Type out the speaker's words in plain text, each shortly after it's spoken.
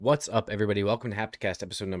What's up, everybody? Welcome to Hapticast,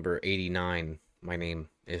 episode number 89. My name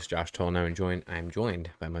is Josh Toll, and I'm joined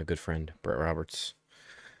by my good friend, Brett Roberts.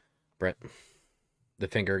 Brett, the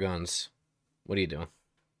finger guns. What are you doing?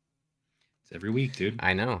 It's every week, dude.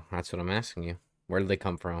 I know. That's what I'm asking you. Where did they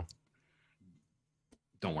come from?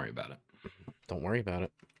 Don't worry about it. Don't worry about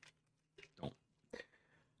it. Don't.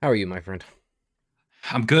 How are you, my friend?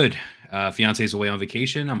 I'm good. Fiance's away on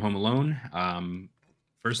vacation. I'm home alone.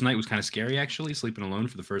 First night was kind of scary, actually, sleeping alone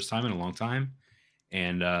for the first time in a long time.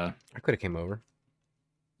 And I could have came over.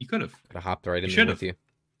 you could have. Could have hopped right in You there should with have. you.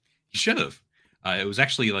 You should have. It was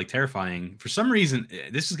actually like terrifying. For some reason,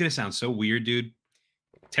 this is gonna sound so weird, dude.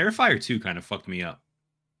 Terrifier 2 kind of fucked me up.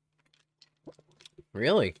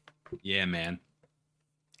 Really? Yeah, man.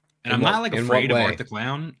 And In I'm what- not like in what afraid of way? Art the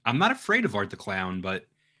Clown. I'm not afraid of Art the Clown, but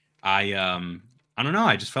I don't know.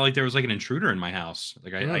 I just felt like there was like an intruder in my house.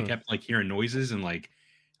 Like I Hmm. kept like hearing noises and like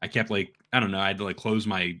I kept like I don't know. I had to like close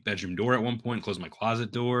my bedroom door at one point, close my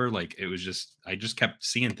closet door. Like it was just I just kept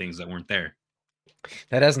seeing things that weren't there.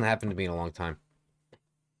 That hasn't happened to me in a long time.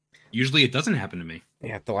 Usually it doesn't happen to me.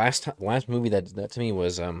 Yeah, the last movie that did that to me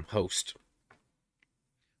was Host,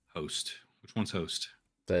 Host. Which one's Host?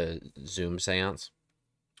 the Zoom seance.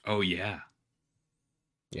 Oh yeah.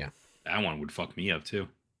 Yeah. That one would fuck me up too.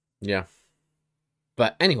 Yeah.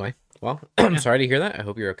 But anyway, well, I'm Yeah. sorry to hear that. I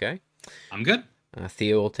hope you're okay. I'm good.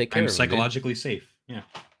 Theo will take care I'm of him, dude. psychologically safe. Yeah.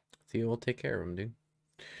 Theo will take care of him, dude.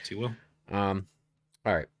 See will. All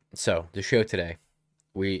right. So the show today,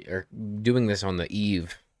 we are doing this on the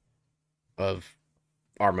eve of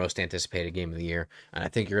our most anticipated game of the year, and I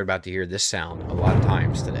think you're about to hear this sound a lot of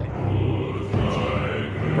times today.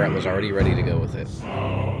 Brett was already ready to go with it.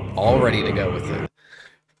 All ready to go with it.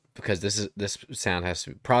 Because this sound has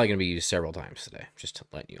probably going to be used several times today, just to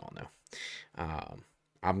let you all know.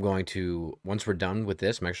 I'm going to, once we're done with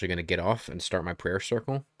this, I'm actually going to get off and start my prayer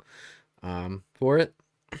circle for it.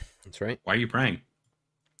 That's right. Why are you praying?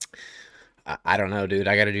 I don't know, dude.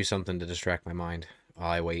 I got to do something to distract my mind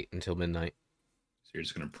while I wait until midnight. So you're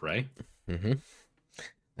just gonna pray? Mm-hmm.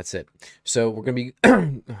 That's it. So we're going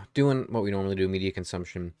to be doing what we normally do, media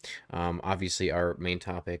consumption. Obviously, our main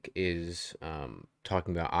topic is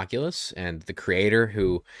talking about Oculus and the creator,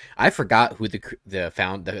 who I forgot who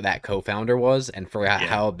that co-founder was, and forgot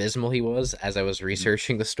how abysmal he was as I was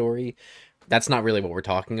researching the story. That's not really what we're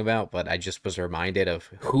talking about, but I just was reminded of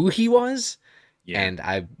who he was, and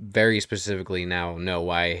I very specifically now know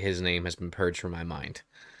why his name has been purged from my mind.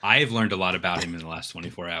 I have learned a lot about him in the last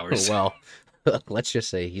 24 hours. Well, let's just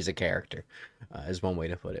say he's a character, is one way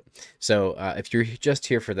to put it. So if you're just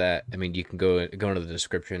here for that, I mean, you can go into the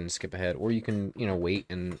description, skip ahead, or you can wait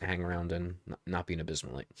and hang around and not be an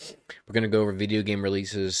abysmal late. We're gonna go over video game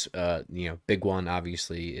releases. Big one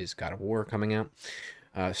obviously is God of War coming out.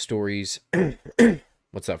 Stories.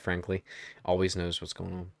 What's up, frankly? Always knows what's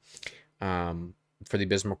going on. For the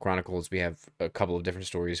Abysmal Chronicles, we have a couple of different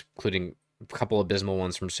stories, including a couple abysmal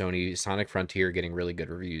ones from Sony. Sonic Frontier getting really good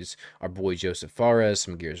reviews. Our boy Joseph Fares,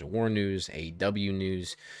 some Gears of War news, AEW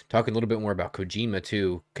news. Talking a little bit more about Kojima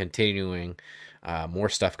too, continuing more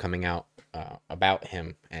stuff coming out about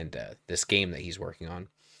him and this game that he's working on.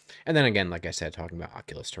 And then again, like I said, talking about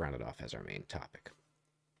Oculus to round it off as our main topic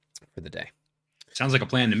for the day. Sounds like a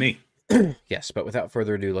plan to me. Yes, but without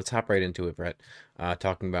further ado, let's hop right into it, Brett.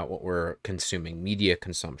 Talking about what we're consuming, media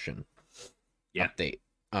consumption. Yeah. Update.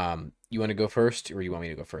 You want to go first, or you want me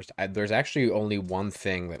to go first? There's actually only one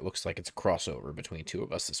thing that looks like it's a crossover between two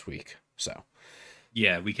of us this week. So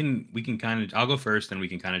yeah, we can kind of. I'll go first, and we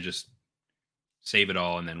can kind of just save it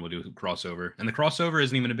all, and then we'll do a crossover. And the crossover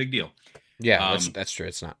isn't even a big deal. Yeah, that's true.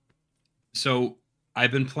 It's not. So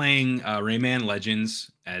I've been playing Rayman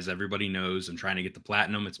Legends, as everybody knows. I'm trying to get the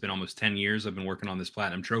platinum. It's been almost 10 years. I've been working on this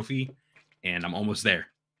platinum trophy, and I'm almost there.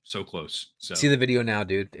 So close. So see the video now,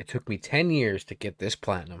 dude. It took me 10 years to get this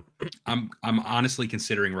platinum. I'm honestly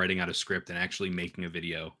considering writing out a script and actually making a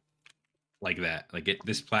video like that. Like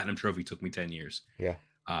this platinum trophy took me 10 years. Yeah.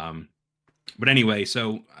 But anyway,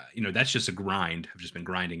 so that's just a grind. I've just been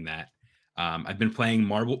grinding that. I've been playing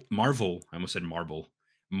Marvel. I almost said Marvel.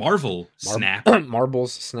 Marvel Snap.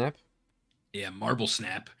 Marbles Snap. Yeah, Marvel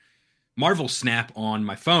Snap. Marvel Snap on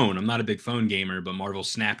my phone. I'm not a big phone gamer, but Marvel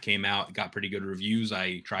Snap came out. It got pretty good reviews.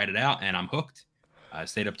 I tried it out, and I'm hooked. I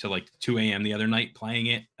stayed up till like 2 a.m. the other night playing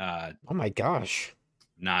it. Oh my gosh.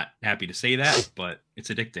 Not happy to say that, but it's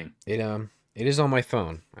addicting. It is on my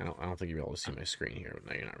phone. I don't think you'll be able to see my screen here.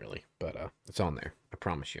 No, you're not really, but it's on there. I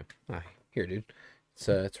promise you. Here, dude.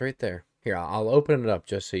 It's right there. Here, I'll open it up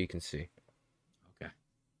just so you can see. Okay.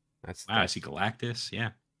 That's I see Galactus. Yeah.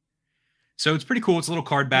 So it's pretty cool. It's a little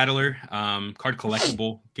card battler, card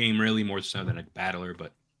collectible game, really more so than a battler,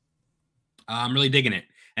 but I'm really digging it,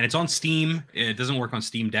 and it's on Steam. It doesn't work on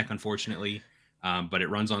Steam Deck, unfortunately, but it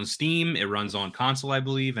runs on Steam. It runs on console, I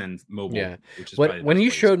believe, and mobile, Yeah. which is What probably the when best you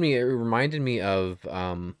place. showed me, it reminded me of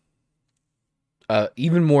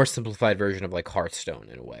even more simplified version of like Hearthstone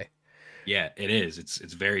in a way. Yeah, it is. It's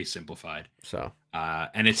very simplified, So,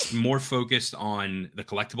 and it's more focused on the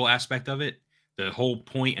collectible aspect of it. The whole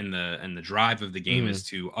point and the drive of the game mhm, is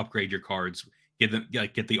to upgrade your cards, get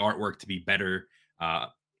the artwork to be better. Uh,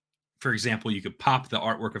 for example, you could pop the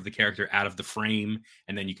artwork of the character out of the frame,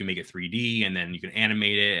 and then you can make it 3D, and then you can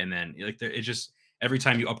animate it, and then it just every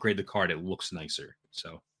time you upgrade the card, it looks nicer.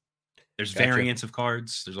 So there's gotcha. variants of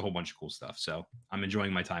cards. There's a whole bunch of cool stuff. So I'm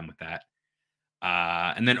enjoying my time with that.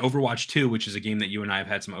 And then Overwatch 2, which is a game that you and I have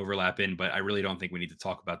had some overlap in, but I really don't think we need to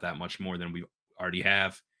talk about that much more than we already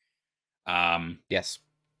have. Um, Yes,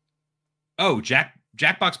 oh,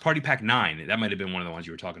 Jackbox Party Pack 9. That might have been one of the ones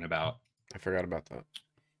you were talking about. I forgot about that.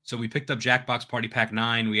 So we picked up Jackbox Party Pack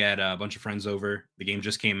 9. We had a bunch of friends over. The game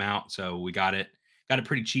just came out, so we got it. Got it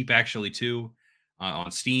pretty cheap actually too,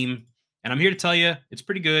 on Steam. And I'm here to tell you, it's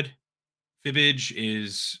pretty good. Fibbage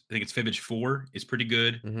is, I think it's Fibbage 4 is pretty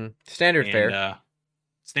good. Standard And fare.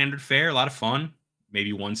 standard fare, a lot of fun.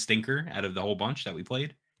 Maybe one stinker out of the whole bunch that we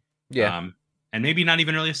played. Yeah, And maybe not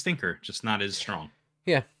even really a stinker, just not as strong.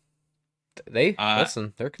 yeah. They Uh,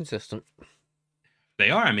 listen. They're consistent. they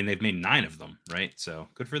are. I mean, they've made 9 of them, right? So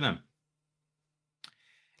good for them.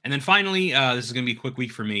 And then finally, this is going to be a quick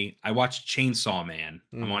week for me. I watched Chainsaw Man.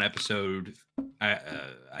 I'm Mm, on episode.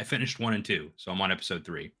 I finished 1 and 2, so I'm on episode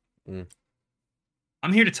 3. mm.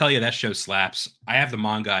 I'm here to tell you that show slaps. I have the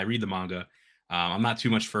manga. I read the manga. I'm not too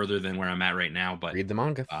much further than where I'm at right now, but Read the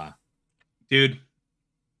manga. dude,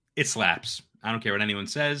 it slaps. I don't care what anyone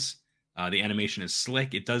says. The animation is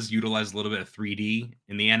slick. It does utilize a little bit of 3D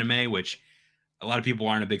in the anime, which a lot of people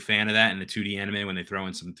aren't a big fan of that in the 2D anime when they throw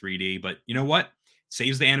in some 3D. But you know what?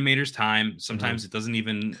 Saves the animators time. Hmm. Sometimes it doesn't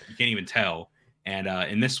even, you can't even tell. And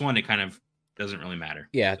in this one, it kind of doesn't really matter.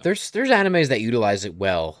 Yeah, So, there's animes that utilize it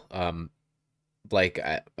well. Like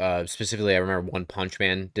specifically, I remember One Punch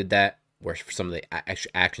Man did that, where for some of the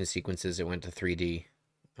action sequences, it went to 3D.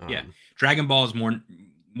 yeah, Um, Dragon Ball is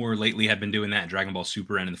more lately have been doing that. Dragon Ball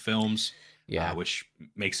Super and in the films, yeah, which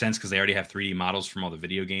makes sense because they already have 3D models from all the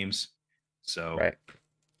video games. So, right.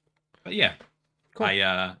 but yeah, Cool.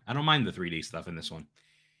 I don't mind the 3D stuff in this one.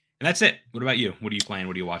 And that's it. What about you? What are you playing?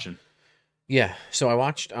 What are you watching? Yeah. So I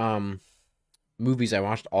watched movies. I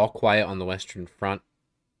watched All Quiet on the Western Front,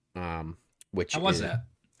 which How was is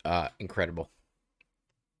that? incredible.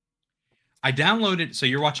 I downloaded. So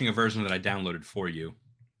you're watching a version that I downloaded for you.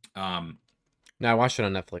 Um, No, I watched it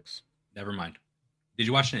on Netflix. Never mind. Did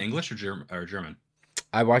you watch it in English or German?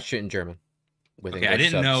 I watched it in German with Okay, I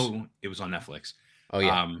English didn't subs. know it was on Netflix. Oh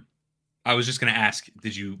yeah. I was just gonna ask,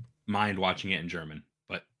 did you mind watching it in German?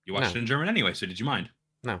 But you watched No, it in German anyway, so did you mind?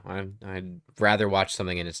 no. I'd rather watch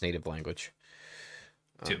something in its native language.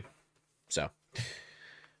 Too. So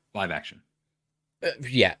Live action.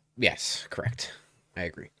 yeah, yes, correct. I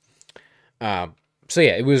agree. So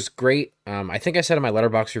yeah, it was great. I think I said in my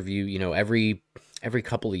letterbox review, every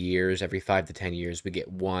couple of years, every 5 to 10 years, we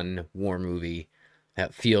get one war movie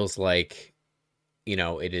that feels like,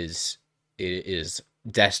 it is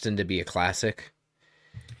destined to be a classic.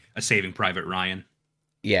 A Saving Private Ryan.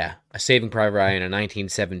 Yeah, a Saving Private Ryan, a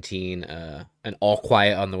 1917, an All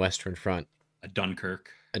Quiet on the Western Front, A Dunkirk.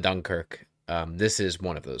 a Dunkirk. This is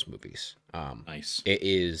one of those movies. Nice. It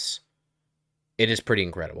is pretty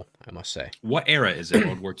incredible, I must say. What era is it?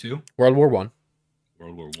 World War II? World War One,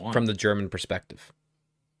 World War One. from the German perspective.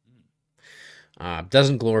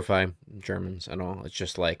 Doesn't glorify Germans at all. It's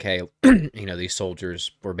just like, hey, these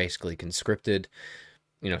soldiers were basically conscripted,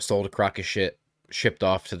 sold a crock of shit, shipped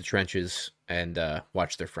off to the trenches, and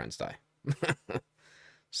watched their friends die.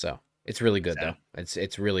 So it's really good though.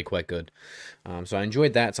 It's really quite good. So I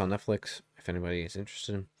enjoyed that. It's on Netflix if anybody is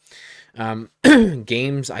interested.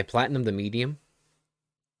 Games, I platinumed the medium.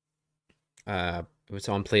 It was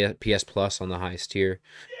on PS Plus on the highest tier.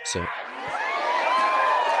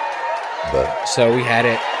 So we had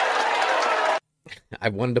it. I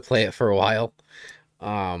wanted to play it for a while.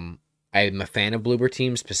 I'm a fan of Bloober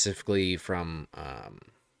Team, specifically from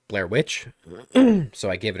Blair Witch. So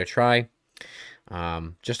I gave it a try,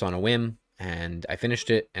 just on a whim, and I finished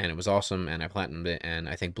it, and it was awesome, and I platinumed it, and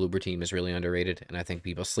I think Bloober Team is really underrated, and I think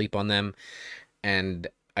people sleep on them, and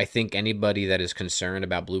I think anybody that is concerned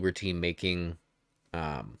about Bloober Team making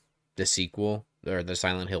the sequel, or the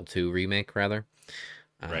Silent Hill 2 remake, rather,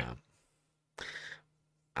 Right.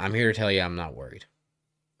 I'm here to tell you I'm not worried.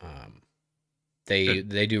 They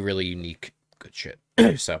do really unique, good shit.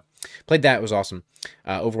 So Played that. It was awesome.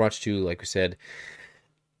 Overwatch 2, like we said,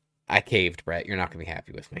 I caved, Brett. You're not going to be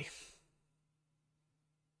happy with me.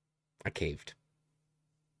 I caved.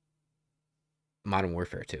 Modern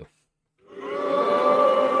Warfare 2.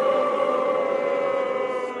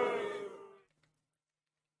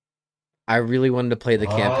 I really wanted to play the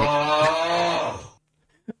campaign. I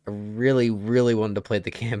really, really wanted to play the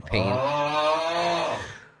campaign.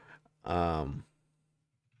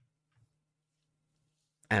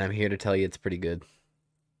 And I'm here to tell you it's pretty good.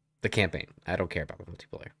 The campaign. I don't care about the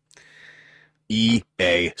multiplayer.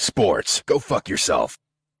 EA Sports. Go fuck yourself.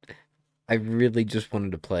 I really just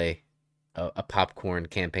wanted to play a popcorn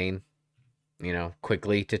campaign, you know,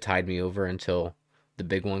 quickly to tide me over until the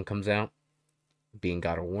big one comes out, being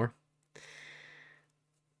God of War.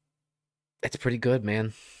 It's pretty good,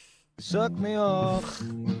 man. Suck me off.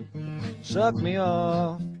 Suck me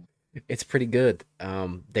off. It's pretty good.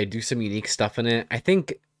 They do some unique stuff in it. I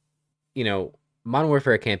think, you know, Modern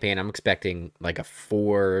Warfare campaign, I'm expecting like a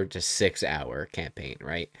 4 to 6 hour campaign,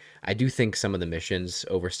 right? I do think some of the missions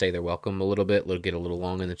overstay their welcome a little bit. They'll get a little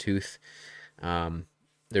long in the tooth.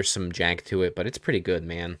 There's some jank to it, but it's pretty good,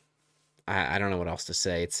 man. I don't know what else to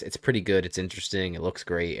say. It's pretty good. It's interesting. It looks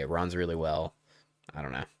great. It runs really well. I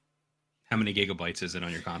don't know. How many gigabytes is it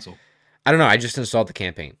on your console? I don't know. I just installed the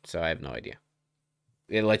campaign, so I have no idea.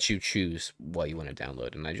 It lets you choose what you want to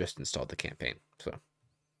download, and I just installed the campaign. So,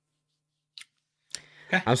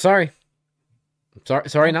 okay. I'm sorry.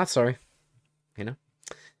 Sorry, not sorry. You know.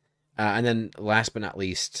 And then, last but not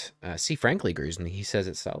least, C. Frankly agrees, and he says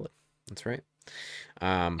it's solid. That's right.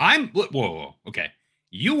 Whoa. Okay,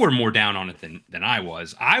 you were more down on it than I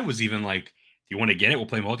was. I was even like, "Do you want to get it? We'll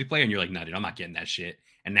play multiplayer." And you're like, "No, dude, I'm not getting that shit."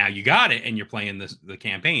 And now you got it, and you're playing the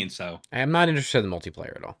campaign. So I am not interested in the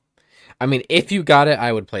multiplayer at all. I mean, if you got it,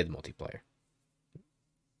 I would play the multiplayer.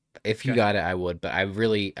 If you got it, I would. But I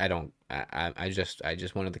don't. I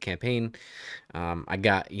just wanted the campaign. I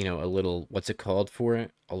got, you know, a little, what's it called for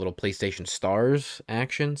it? A little PlayStation Stars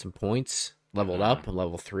action, some points, leveled up,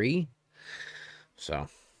 level 3. So,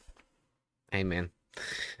 hey man.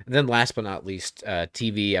 And then last but not least,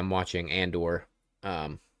 TV. I'm watching Andor.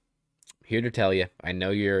 Here to tell you, I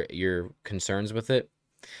know your concerns with it.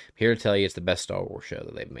 I'm here to tell you, it's the best Star Wars show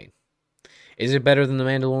that they've made. Is it better than The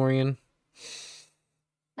Mandalorian?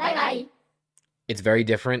 Bye. It's very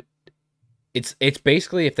different. It's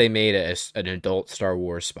basically if they made an adult Star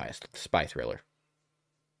Wars spy thriller.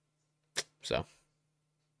 So,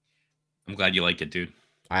 I'm glad you like it, dude.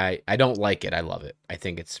 I don't like it. I love it. I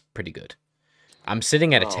think it's pretty good. I'm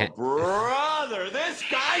sitting at a 10. Brother, this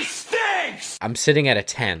guy stinks! I'm sitting at a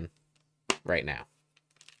 10 right now.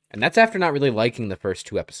 And that's after not really liking the first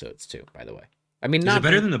 2 episodes too, by the way. I mean, Is it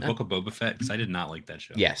better than the Book of Boba Fett? Because I did not like that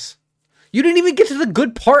show. Yes. You didn't even get to the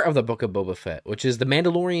good part of the Book of Boba Fett, which is The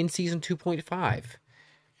Mandalorian Season 2.5.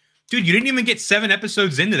 Dude, you didn't even get 7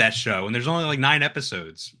 episodes into that show, and there's only like 9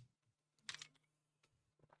 episodes.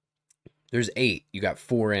 There's 8. You got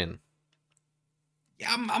 4 in.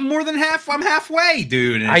 Yeah, I'm more than half. I'm halfway,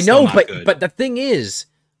 dude. And I it's know, still not good. but the thing is,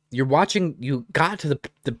 you're watching. You got to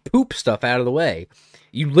the poop stuff out of the way.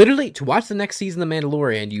 You literally, to watch the next season of The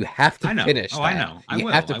Mandalorian, you have to finish. I know. You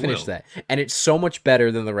have to finish that, and it's so much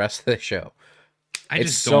better than the rest of the show.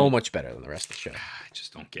 It's so much better than the rest of the show. I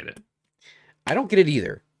just don't get it. I don't get it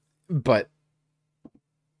either, but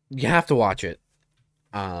you have to watch it.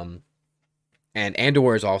 And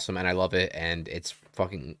Andor is awesome, and I love it, and it's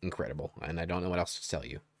fucking incredible, and I don't know what else to tell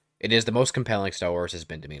you. It is the most compelling Star Wars has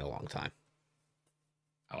been to me in a long time.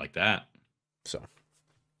 I like that. So,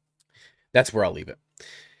 that's where I'll leave it.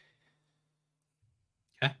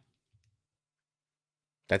 Okay.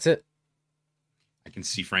 That's it. I can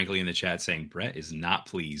see Frankly in the chat saying Brett is not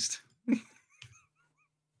pleased.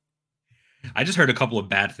 I just heard a couple of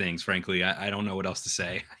bad things, frankly. I don't know what else to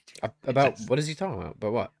say. About what is he talking about?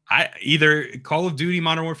 About what? Either Call of Duty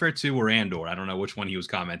Modern Warfare 2 or Andor. I don't know which one he was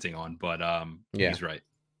commenting on, but yeah. He's right.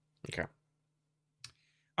 Okay.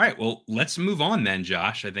 All right, well, let's move on then,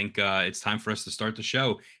 Josh. I think it's time for us to start the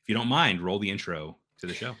show. If you don't mind, roll the intro to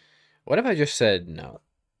the show. What if I just said no?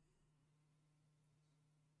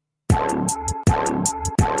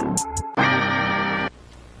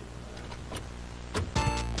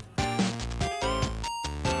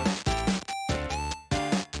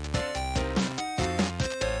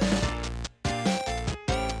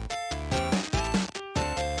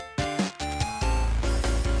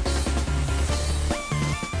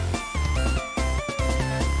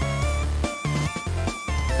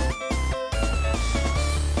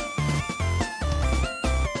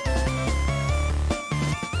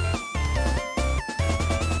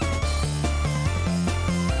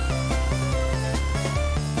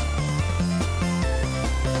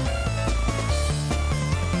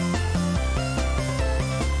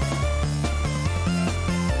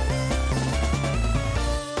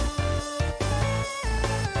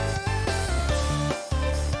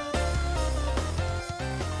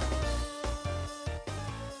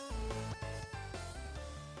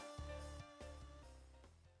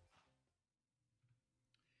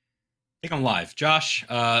 Think I'm live. Josh,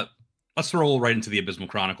 let's roll right into the Abysmal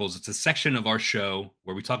Chronicles. It's a section of our show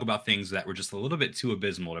where we talk about things that were just a little bit too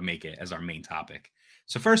abysmal to make it as our main topic.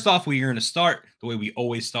 So first off, we're going to start the way we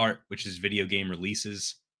always start, which is video game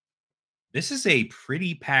releases. This is a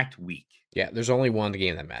pretty packed week. Yeah, there's only one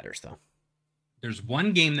game that matters, though. There's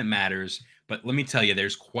one game that matters, but let me tell you,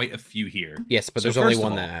 there's quite a few here. Yes, but So there's only first of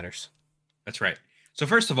one all- that matters. That's right. So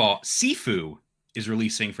first of all, Sifu is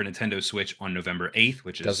releasing for Nintendo Switch on November 8th,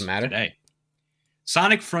 which is Doesn't matter. today.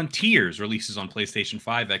 Sonic Frontiers releases on PlayStation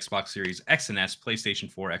 5, Xbox Series X and S, PlayStation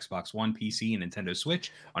 4, Xbox One, PC, and Nintendo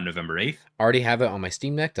Switch on November 8th. Already have it on my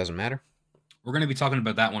Steam Deck. Doesn't matter. We're going to be talking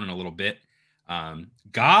about that one in a little bit.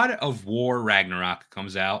 God of War Ragnarok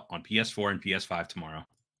comes out on PS4 and PS5 tomorrow.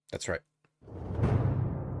 That's right.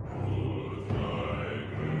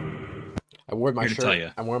 I wore my Here to tell shirt. ya.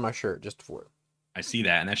 I wore my shirt just for it. I see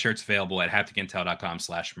that, and that shirt's available at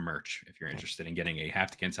hapticintel.com/merch if you're interested in getting a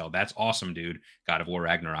Haptic Intel. That's awesome, dude. God of War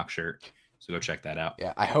Ragnarok shirt. So go check that out.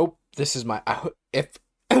 Yeah, I hope this is my. If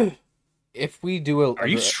if we do a Are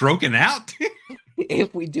you stroking out?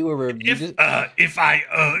 if we do a review if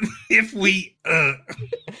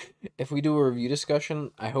if we do a review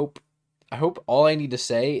discussion, I hope all I need to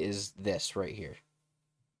say is this right here.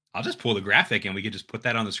 I'll just pull the graphic and we could just put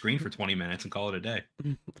that on the screen for 20 minutes and call it a day.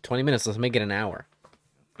 20 minutes. Let's make it an hour.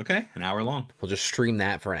 Okay, an hour long. We'll just stream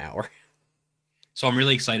that for an hour. So I'm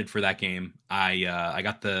really excited for that game. I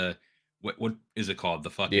got the what is it called? The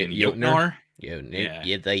fucking Jotnar? Jotnar?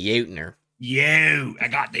 Yeah, the Jotnar. Yo, I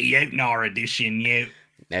got the Jotnar edition. Yo,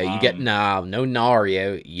 No, you get no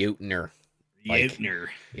Nario Jotnar. Like- Jotnar.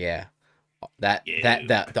 Yeah, that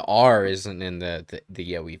Yeah. the R isn't in the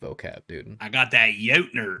Yowie vocab, dude. I got that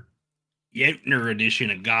Jotnar edition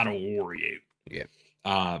of God of War. Yo. Yeah.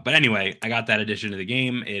 But anyway, I got that edition of the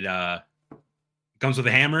game. It comes with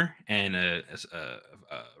a hammer and a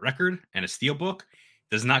record and a steel book.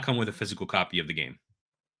 Does not come with a physical copy of the game.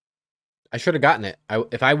 I should have gotten it.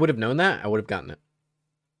 If I would have known that, I would have gotten it.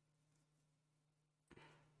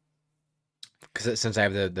 Because since I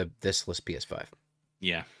have the discless PS5,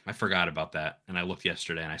 Yeah, I forgot about that, and I looked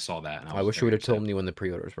yesterday and I saw that. And I wish you would have told me when the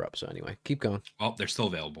pre-orders were up. So anyway, keep going. Well, they're still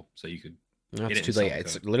available, so you could. No, Get it's it too and late. sell the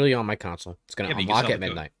It's code. literally on my console. It's gonna Yeah, but you can unlock sell at the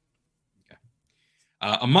code. midnight.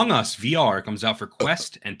 Among Us VR comes out for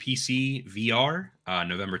Quest and PC VR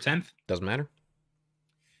November 10th. Doesn't matter.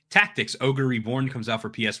 Tactics Ogre Reborn comes out for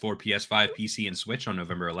PS4, PS5, PC, and Switch on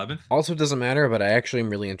November 11th. Also doesn't matter, but I actually am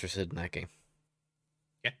really interested in that game.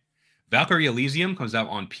 Valkyrie Elysium comes out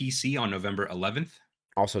on PC on November 11th.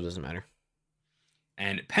 Also doesn't matter.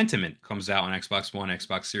 And Pentiment comes out on Xbox One,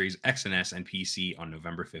 Xbox Series X and S, and PC on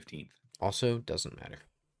November 15th. Also doesn't matter.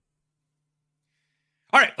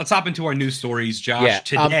 All right, let's hop into our news stories, Josh. Yeah,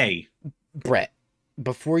 Today, Brett,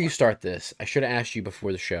 before you start this, I should have asked you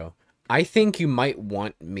before the show. I think you might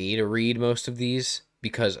want me to read most of these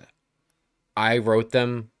because I wrote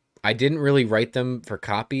them. I didn't really write them for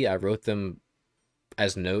copy. I wrote them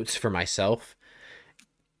as notes for myself.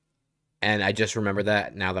 And I just remember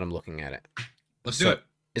that now that I'm looking at it. let's So- do it.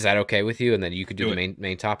 Is that okay with you? And then you could do Do the it.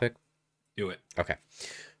 main topic? Do it. Okay.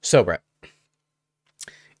 So, Brett,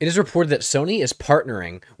 it is reported that Sony is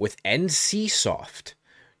partnering with NCSoft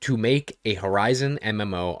to make a Horizon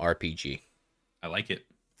MMORPG. I like it.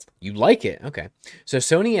 You like it? Okay. So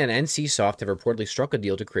Sony and NCSoft have reportedly struck a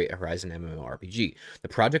deal to create a Horizon MMORPG. The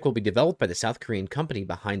project will be developed by the South Korean company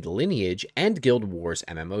behind the Lineage and Guild Wars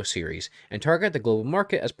MMO series and target the global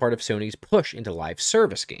market as part of Sony's push into live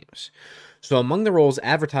service games. So among the roles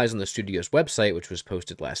advertised on the studio's website, which was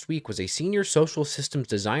posted last week, was a senior social systems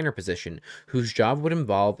designer position whose job would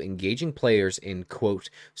involve engaging players in, quote,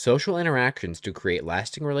 social interactions to create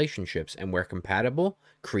lasting relationships and, where compatible,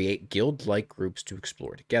 create guild-like groups to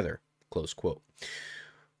explore together, close quote.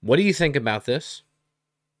 What do you think about this,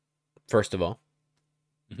 first of all?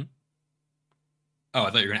 Oh, I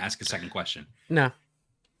thought you were going to ask a second question. No.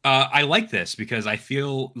 I like this because I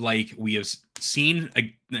feel like we have seen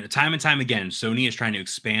time and time again, Sony is trying to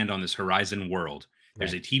expand on this Horizon world.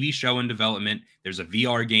 There's Right. a TV show in development. There's a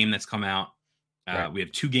VR game that's come out. Right. We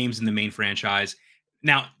have 2 games in the main franchise.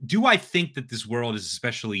 Now, do I think that this world is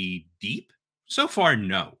especially deep? So far,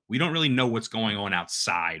 no. We don't really know what's going on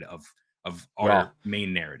outside of our Well-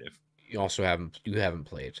 main narrative. You haven't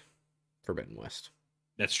played Forbidden West.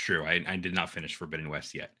 That's true. I did not finish Forbidden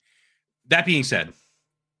West yet. That being said,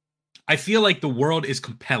 I feel like the world is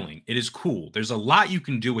compelling. It is cool. There's a lot you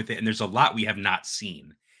can do with it, and there's a lot we have not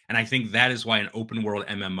seen. And I think that is why an open world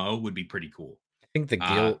MMO would be pretty cool. I think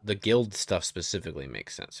the guild stuff specifically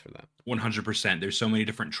makes sense for that. 100%. There's so many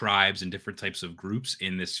different tribes and different types of groups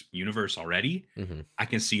in this universe already. Mm-hmm. I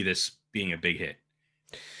can see this being a big hit.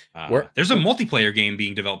 Where There's a multiplayer game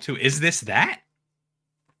being developed too. Is this that?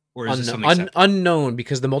 Or is this something separate? unknown,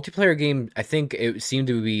 because the multiplayer game, I think it seemed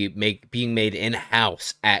to be being made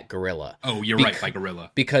in-house at Guerrilla. Oh, you're right, by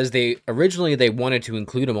Guerrilla. Because they originally wanted to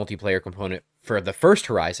include a multiplayer component for the first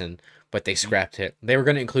Horizon, but they scrapped it. They were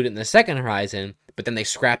going to include it in the second Horizon, but then they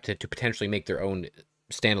scrapped it to potentially make their own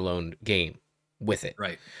standalone game with it.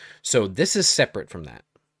 Right. So this is separate from that.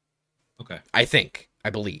 Okay. I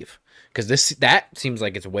believe, because that seems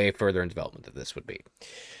like it's way further in development than this would be.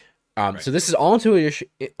 Right. So this is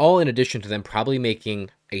all in addition to them probably making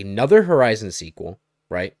another Horizon sequel,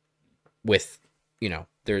 right? With,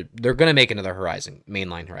 they're going to make another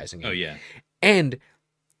mainline Horizon game. Oh yeah. And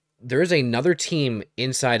there is another team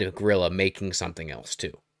inside of Guerrilla making something else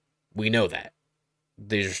too. We know that.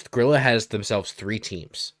 Guerrilla has themselves 3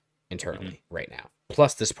 teams internally right now,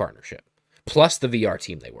 plus this partnership, plus the VR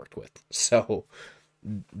team they worked with. So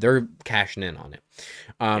they're cashing in on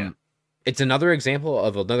it. It's another example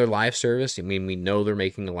of another live service. I mean, we know they're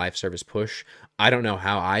making a live service push. I don't know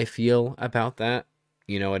how I feel about that.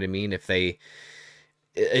 You know what I mean? If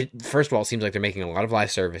first of all, it seems like they're making a lot of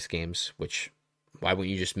live service games, which why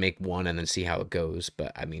wouldn't you just make one and then see how it goes?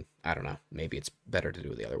 But I mean, I don't know. Maybe it's better to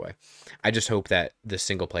do it the other way. I just hope that the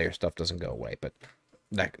single player stuff doesn't go away, but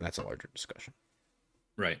that's a larger discussion.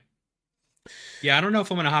 Right. Yeah, I don't know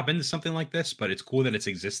if I'm going to hop into something like this, but it's cool that it's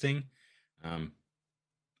existing.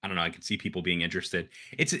 I don't know. I can see people being interested.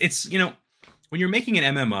 It's when you're making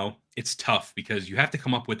an MMO, it's tough because you have to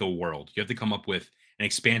come up with a world. You have to come up with an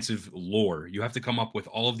expansive lore. You have to come up with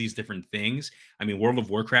all of these different things. I mean, World of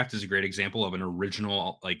Warcraft is a great example of an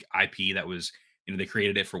original like IP that was, they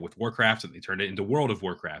created it with Warcraft and they turned it into World of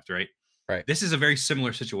Warcraft, right? Right. This is a very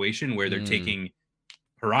similar situation where they're taking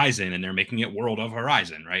Horizon and they're making it World of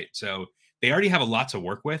Horizon, right? So they already have a lot to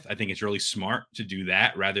work with. I think it's really smart to do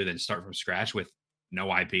that rather than start from scratch with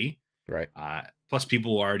no IP. Right. Plus,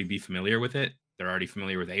 people will already be familiar with it. They're already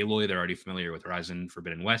familiar with Aloy. They're already familiar with Horizon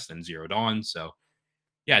Forbidden West and Zero Dawn. So,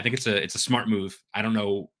 yeah, I think it's a smart move. I don't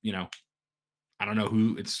know, I don't know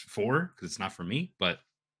who it's for because it's not for me, but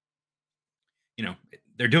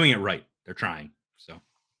they're doing it right. They're trying. So,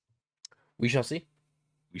 we shall see.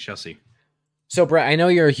 We shall see. So, Brett, I know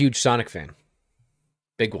you're a huge Sonic fan.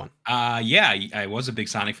 Big one. Yeah, I was a big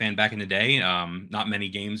Sonic fan back in the day. Not many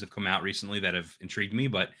games have come out recently that have intrigued me,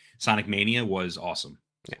 but Sonic Mania was awesome.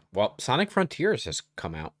 Yeah. Well, Sonic Frontiers has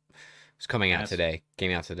come out. It's coming out today.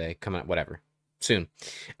 Came out today. Coming out, whatever. Soon.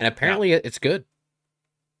 And apparently it's good.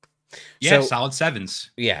 Yeah, solid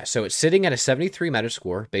 7s. Yeah, so it's sitting at a 73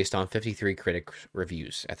 Metascore based on 53 critic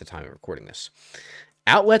reviews at the time of recording this.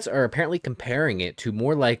 Outlets are apparently comparing it to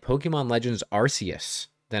more like Pokemon Legends Arceus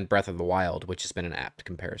than Breath of the Wild, which has been an apt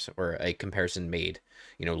comparison, or a comparison made,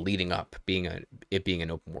 leading up, it being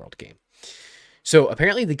an open world game. So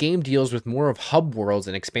apparently the game deals with more of hub worlds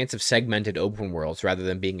and expansive segmented open worlds rather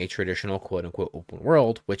than being a traditional quote-unquote open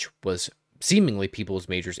world, which was seemingly people's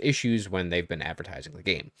major issues when they've been advertising the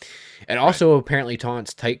game. It also apparently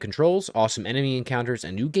taunts tight controls, awesome enemy encounters,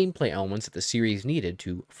 and new gameplay elements that the series needed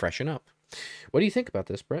to freshen up. What do you think about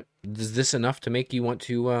this, Brett? Is this enough to make you want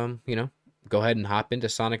to, go ahead and hop into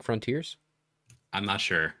Sonic Frontiers? I'm not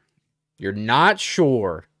sure. You're not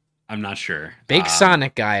sure? I'm not sure. Big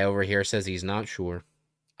Sonic guy over here says he's not sure.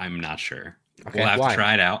 I'm not sure. Okay, we'll have to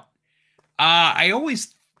try it out. I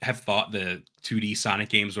always have thought the 2D Sonic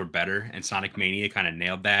games were better, and Sonic Mania kind of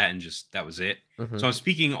nailed that, and that was it. So I'm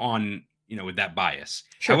speaking on, with that bias.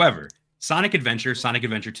 Sure. However, Sonic Adventure, Sonic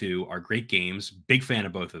Adventure 2 are great games. Big fan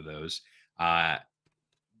of both of those.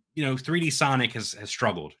 3D Sonic has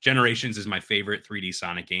struggled. Generations is my favorite 3D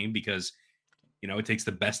Sonic game because, it takes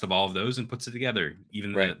the best of all of those and puts it together,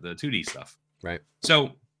 even the 2D stuff. Right.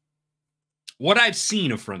 So what I've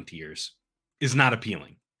seen of Frontiers is not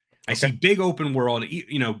appealing. I see big open world, you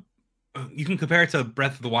can compare it to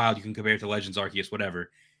Breath of the Wild, you can compare it to Legends Arceus, whatever.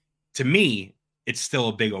 To me, it's still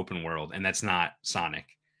a big open world, and that's not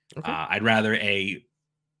Sonic. Okay. I'd rather a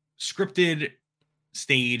scripted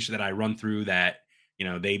stage that I run through that,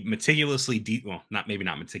 they meticulously, not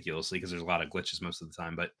meticulously because there's a lot of glitches most of the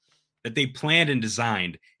time, but that they planned and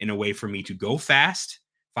designed in a way for me to go fast,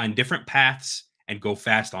 find different paths, and go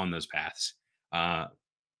fast on those paths.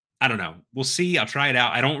 I don't know. We'll see. I'll try it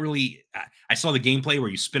out. I saw the gameplay where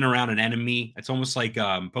you spin around an enemy. It's almost like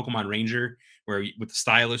Pokemon Ranger, where with the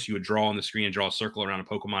stylus, you would draw on the screen and draw a circle around a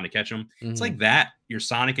Pokemon to catch them. It's like that. You're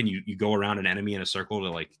Sonic and you go around an enemy in a circle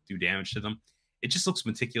to do damage to them. It just looks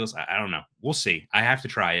meticulous. I don't know. We'll see. I have to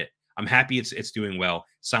try it. I'm happy it's doing well.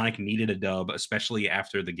 Sonic needed a dub, especially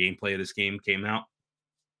after the gameplay of this game came out.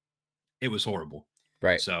 It was horrible.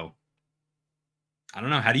 Right. So, I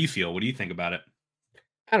don't know. How do you feel? What do you think about it?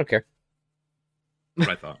 I don't care. What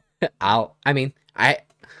I thought.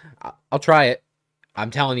 I'll try it.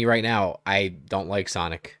 I'm telling you right now, I don't like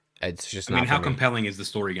Sonic. It's just I mean, not how for me. compelling is the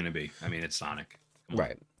story going to be? I mean, it's Sonic. Come on.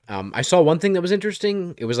 Right. I saw one thing that was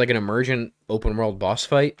interesting. It was like an emergent open world boss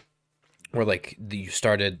fight where like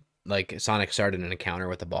Sonic started an encounter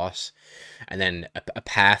with the boss, and then a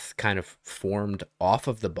path kind of formed off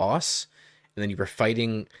of the boss, and then you were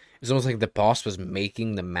fighting. It was almost like the boss was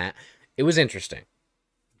making the map. It was interesting.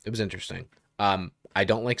 I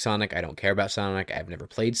don't like Sonic. I don't care about Sonic. I've never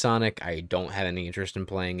played Sonic. I don't have any interest in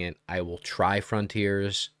playing it. I will try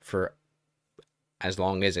Frontiers for as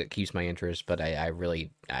long as it keeps my interest, but I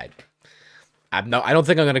don't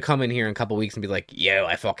think I'm gonna come in here in a couple weeks and be like, yo,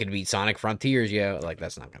 I fucking beat Sonic Frontiers, yo. Like,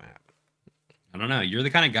 that's not gonna happen. I don't know. You're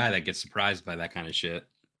the kind of guy that gets surprised by that kind of shit.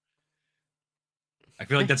 I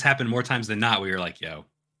feel like that's happened more times than not where you're like, yo,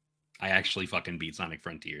 I actually fucking beat Sonic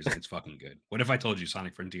Frontiers and it's fucking good. What if I told you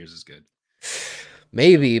Sonic Frontiers is good?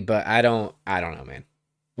 Maybe, but I don't know, man.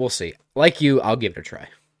 We'll see. Like you, I'll give it a try.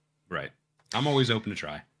 Right. I'm always open to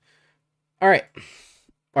try. All right.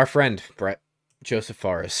 Our friend, Brett Joseph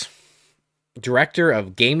Fares, director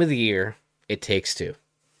of Game of the Year, It Takes Two.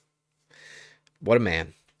 What a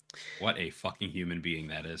man. What a fucking human being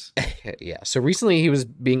that is. Yeah. So recently he was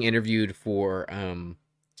being interviewed for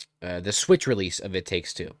the Switch release of It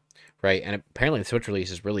Takes Two, right? And apparently the Switch release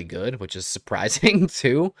is really good, which is surprising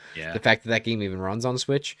too. Yeah. The fact that that game even runs on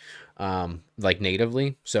Switch, like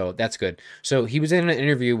natively. So that's good. So he was in an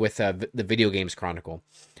interview with the Video Games Chronicle,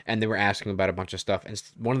 and they were asking about a bunch of stuff. And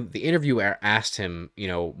one of the interviewer asked him, you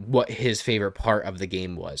know, what his favorite part of the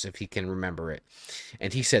game was, if he can remember it.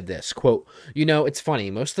 And he said this, quote, you know, it's funny.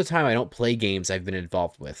 Most of the time I don't play games I've been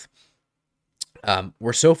involved with.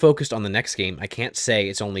 We're so focused on the next game, I can't say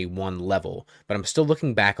it's only one level, but I'm still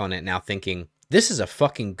looking back on it now thinking, this is a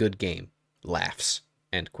fucking good game. Laughs.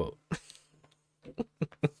 End quote.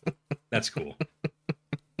 That's cool.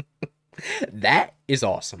 That is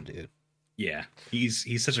awesome, dude. Yeah.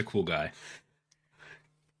 He's such a cool guy.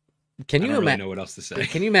 Can I you don't really know what else to say.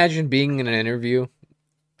 Can you imagine being in an interview,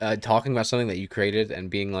 talking about something that you created and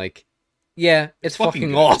being like, yeah, it's fucking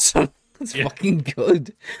good. awesome. It's Yeah. fucking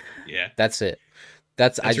good. Yeah. That's it. I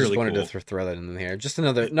just really wanted cool. to throw that in there. Just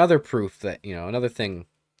another proof that, you know, another thing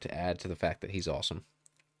to add to the fact that he's awesome.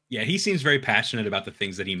 Yeah, he seems very passionate about the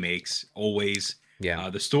things that he makes. Always. Yeah.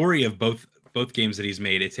 The story of both games that he's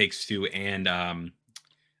made, It Takes Two and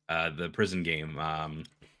the prison game. Damn,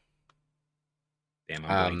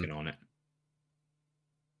 I'm blanking on it.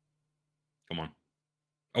 Come on.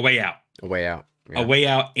 A Way Out. A Way Out. Yeah. A Way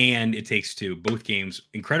Out and It Takes Two. Both games,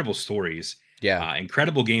 incredible stories. Yeah.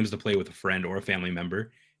 Incredible games to play with a friend or a family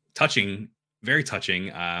member. Touching, very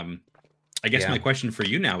touching. I guess my question for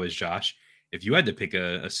you now is, Josh, if you had to pick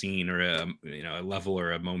a scene or a level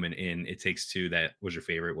or a moment in It Takes Two that was your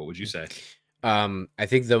favorite, what would you say? I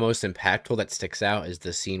think the most impactful that sticks out is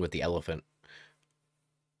the scene with the elephant.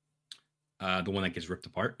 The one that gets ripped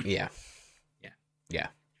apart. Yeah. Yeah. Yeah.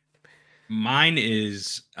 Mine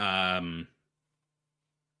is I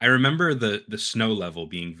remember the snow level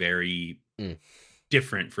being very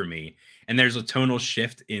different for me. And there's a tonal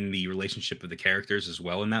shift in the relationship of the characters as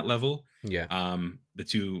well in that level. Yeah. The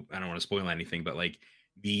two, I don't want to spoil anything, but like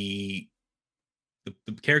the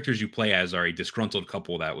characters you play as are a disgruntled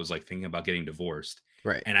couple that was like thinking about getting divorced.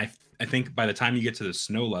 Right. And I think by the time you get to the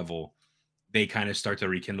snow level, they kind of start to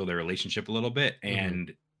rekindle their relationship a little bit.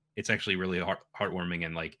 And it's actually really heartwarming.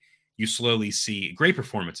 And like you slowly see great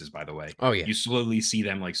performances, by the way. Oh yeah. You slowly see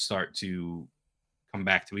them like start to come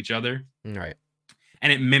back to each other. Right.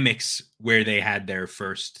 And it mimics where they had their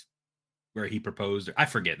first, where he proposed. I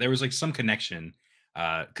forget. There was like some connection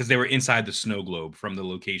because they were inside the snow globe from the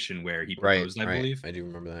location where he proposed, I believe. I do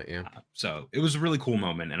remember that, yeah. So it was a really cool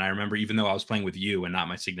moment. And I remember even though I was playing with you and not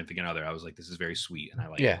my significant other, I was like, this is very sweet. And I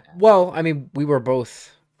like it. Well, I mean, we were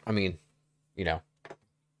both, I mean, you know,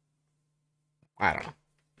 I don't know.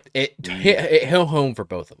 It hit home for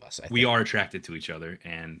both of us. I think. We are attracted to each other.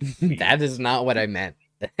 And that is not what I meant.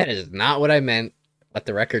 That is not what I meant. Let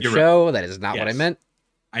the record You're show that is not what I meant.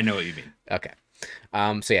 I know what you mean. Okay.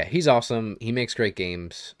 So yeah, he's awesome. He makes great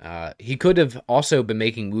games. He could have also been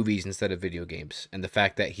making movies instead of video games. And the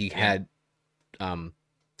fact that he had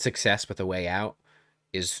success with A Way Out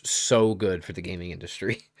is so good for the gaming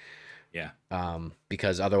industry. Yeah.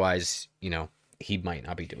 Because otherwise, you know, he might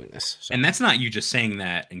not be doing this. So. And that's not you just saying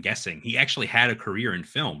that and guessing. He actually had a career in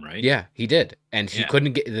film, right? Yeah, he did. And he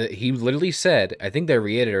couldn't get he literally said, I think they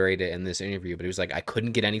reiterated it in this interview, but he was like, I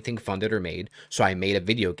couldn't get anything funded or made, so I made a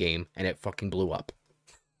video game and it fucking blew up.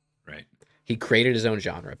 Right. He created his own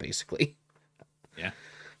genre, basically. Yeah.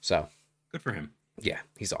 So good for him. Yeah,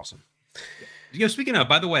 he's awesome. Speaking of,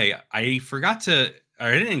 by the way, I forgot to, or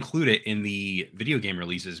I didn't include it in the video game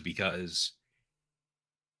releases because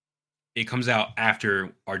it comes out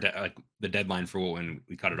after like the deadline for when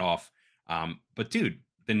we cut it off. But dude,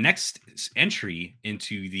 the next entry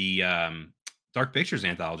into the Dark Pictures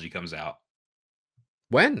anthology comes out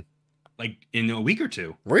When? like in a week or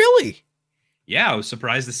two. Really? Yeah, I was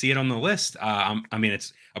surprised to see it on the list. I mean,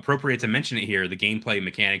 it's appropriate to mention it here. The gameplay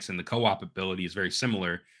mechanics and the co-op ability is very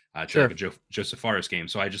similar to Sure. like a Joseph Fares game.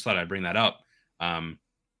 So I just thought I'd bring that up.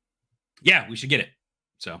 Yeah, we should get it.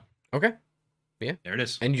 So Okay. Yeah. there it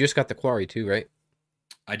is. And you just got the Quarry too, right?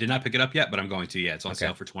 I did not pick it up yet, but I'm going to. Yeah, it's on Okay.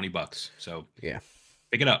 sale for $20. So Yeah.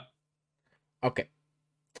 pick it up. Okay.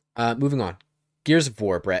 Moving on. Gears of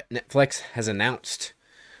War, Brett. Netflix has announced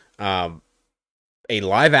a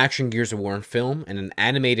live-action Gears of War film and an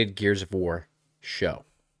animated Gears of War show.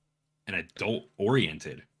 An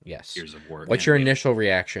adult-oriented Yes. Gears of War. What's your animated. initial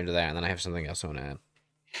reaction to that? And then I have something else I want to add.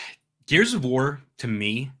 Gears of War, to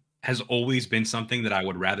me, has always been something that I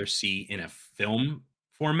would rather see in a film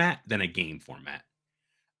format than a game format.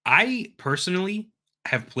 I personally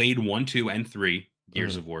have played 1, 2, and 3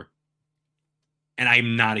 Gears of War, and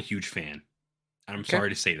I'm not a huge fan. I'm sorry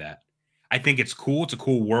to say that. I think it's cool. It's a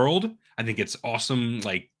cool world. I think it's awesome,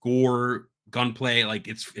 like gore, gunplay. Like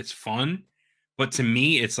it's fun. But to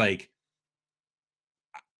me, it's like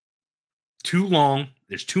too long.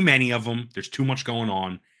 There's too many of them. There's too much going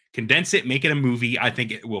on. Condense it, make it a movie. I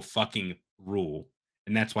think it will fucking rule.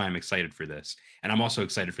 And that's why I'm excited for this. And I'm also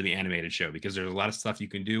excited for the animated show because there's a lot of stuff you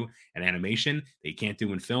can do in animation that you can't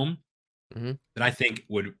do in film that I think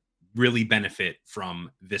would really benefit from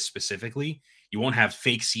this specifically. You won't have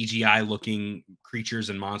fake CGI looking creatures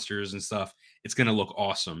and monsters and stuff. It's going to look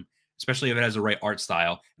awesome, especially if it has the right art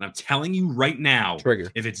style. And I'm telling you right now, Trigger.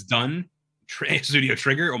 if it's done, Studio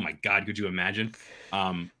Trigger, oh my God, could you imagine?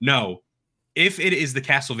 No, if it is the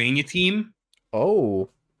Castlevania team, Oh.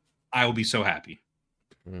 I will be so happy.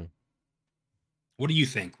 Mm. What do you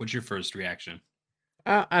think? What's your first reaction?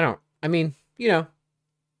 I mean, you know,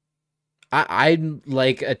 I'm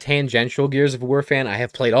like a tangential Gears of War fan. I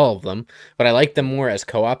have played all of them, but I like them more as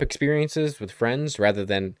co-op experiences with friends rather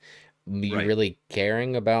than me really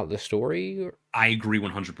caring about the story. I agree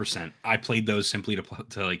 100%. I played those simply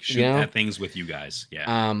to like shoot at things with you guys.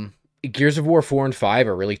 Yeah. Gears of War 4 and 5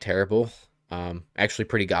 are really terrible. Actually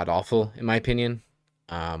pretty god-awful in my opinion.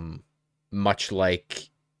 Much like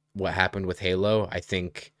what happened with Halo, I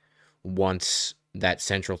think once that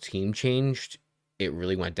central team changed, it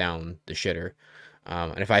really went down the shitter.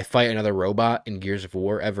 And if I fight another robot in Gears of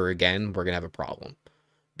War ever again, we're going to have a problem.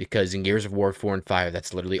 Because in Gears of War 4 and 5,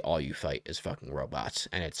 that's literally all you fight is fucking robots.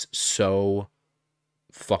 And it's so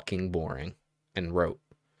fucking boring and rote.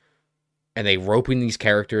 And they rope in these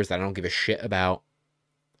characters that I don't give a shit about.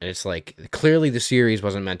 And it's like, clearly the series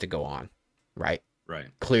wasn't meant to go on, right? Right.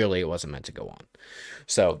 Clearly it wasn't meant to go on.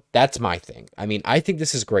 So that's my thing. I mean, I think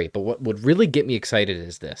this is great, but what would really get me excited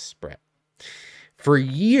is this, Brett. For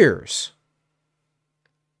years,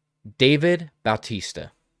 David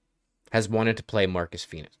Bautista has wanted to play Marcus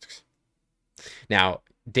Phoenix. Now,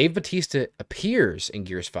 Dave Bautista appears in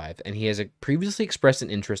Gears 5, and he has previously expressed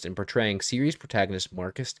an interest in portraying series protagonist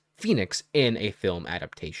Marcus Phoenix in a film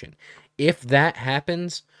adaptation. If that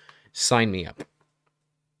happens, sign me up.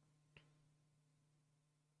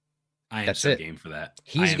 I am That's so it. game for that.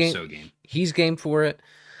 He's so game. He's game for it.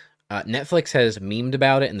 Netflix has memed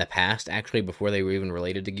about it in the past, actually, before they were even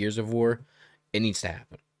related to Gears of War. It needs to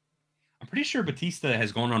happen. I'm pretty sure Batista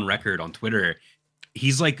has gone on record on Twitter.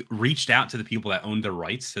 He's like reached out to the people that owned the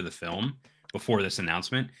rights to the film before this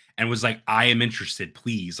announcement and was like, I am interested,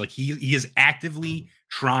 please. Like he is actively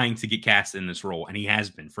trying to get cast in this role, and he has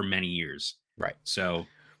been for many years. Right. So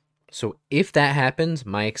if that happens,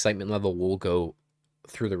 my excitement level will go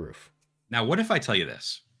through the roof. Now, what if I tell you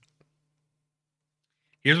this?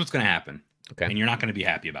 Here's what's going to happen. Okay. And you're not going to be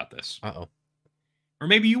happy about this. Uh-oh. Or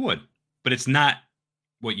maybe you would, but it's not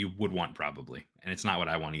what you would want probably. And it's not what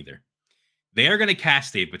I want either. They are going to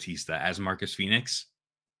cast Dave Bautista as Marcus Phoenix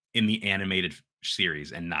in the animated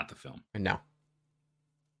series and not the film. No.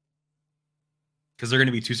 Because they're going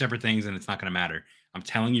to be two separate things and it's not going to matter. I'm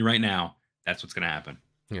telling you right now, that's what's going to happen.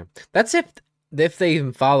 Yeah. That's if they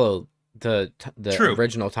even follow the True.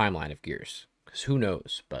 original timeline of Gears. Because who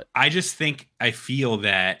knows? But I feel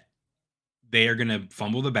that they are going to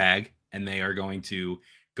fumble the bag and they are going to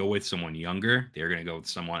go with someone younger. They're going to go with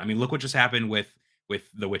someone. I mean, look what just happened with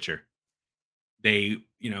The Witcher. They,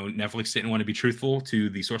 Netflix didn't want to be truthful to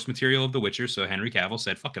the source material of The Witcher, so Henry Cavill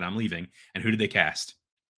said, fuck it, I'm leaving. And who did they cast?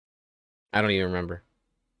 I don't even remember.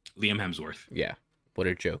 Liam Hemsworth. Yeah. What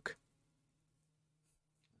a joke.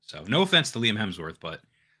 So no offense to Liam Hemsworth, but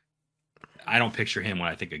I don't picture him when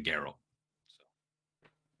I think of Geralt. So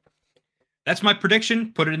that's my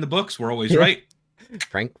prediction. Put it in the books. We're always right.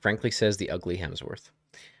 Frankly says the ugly Hemsworth.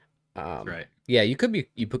 That's right. Yeah, could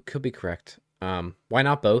be correct. Why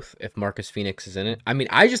not both if Marcus Phoenix is in it? I mean,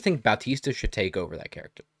 I just think Bautista should take over that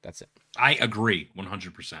character. That's it. I agree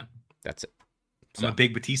 100%. That's it. I'm a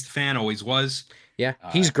big Bautista fan, always was. Yeah,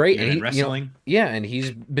 he's great. And in wrestling. And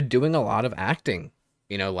he's been doing a lot of acting,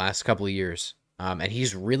 last couple of years. And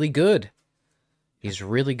he's really good. He's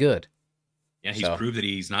really good. Yeah, he's proved that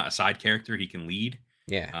he's not a side character. He can lead.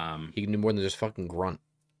 Yeah. He can do more than just fucking grunt.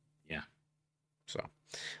 Yeah. So,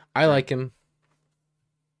 I like him.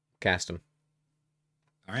 Cast him.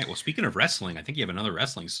 All right. Well, speaking of wrestling, I think you have another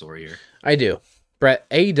wrestling story here. I do. Brett,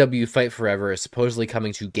 AEW Fight Forever is supposedly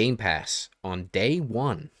coming to Game Pass on day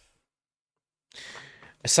 1.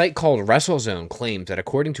 A site called WrestleZone claims that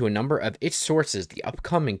according to a number of its sources, the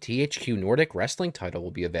upcoming THQ Nordic Wrestling title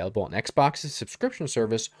will be available on Xbox's subscription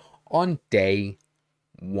service on day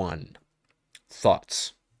 1.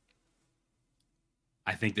 Thoughts?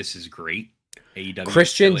 I think this is great. AEW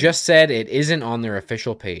Christian just said it isn't on their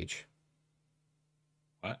official page.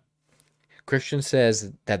 What? Christian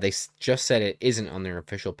says that they just said it isn't on their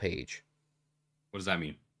official page. What does that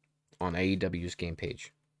mean? On AEW's game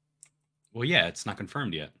page. Well, yeah, it's not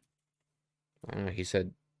confirmed yet. I don't know. He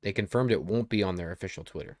said they confirmed it won't be on their official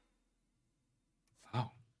Twitter.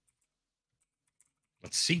 Oh.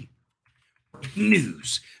 Let's see.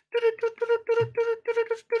 News.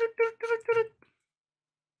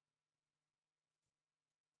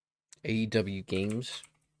 AEW games.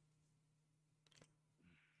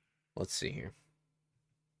 Let's see here.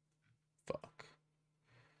 Fuck.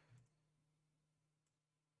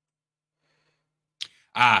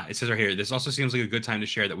 It says right here, this also seems like a good time to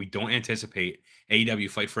share that we don't anticipate AEW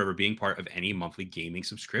Fight Forever being part of any monthly gaming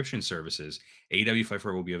subscription services. AEW Fight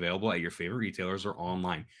Forever will be available at your favorite retailers or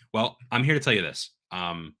online. Well, I'm here to tell you this.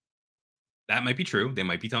 That might be true. They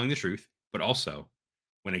might be telling the truth. But also,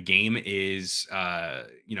 when a game is,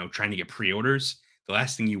 trying to get pre-orders, the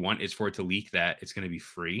last thing you want is for it to leak that it's going to be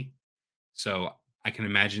free. So I can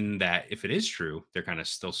imagine that if it is true, they're kind of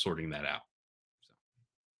still sorting that out. So.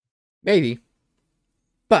 Maybe.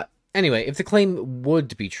 But anyway, if the claim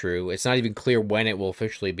would be true, it's not even clear when it will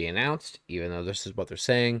officially be announced, even though this is what they're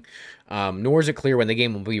saying. Nor is it clear when the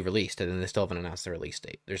game will be released, and then they still haven't announced the release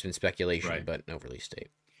date. There's been speculation, right, but no release date.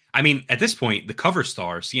 I mean, at this point, the cover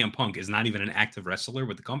star, CM Punk, is not even an active wrestler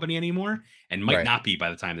with the company anymore and might not be by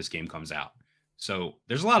the time this game comes out. So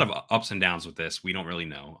there's a lot of ups and downs with this. We don't really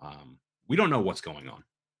know. We don't know what's going on.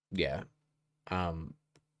 Yeah.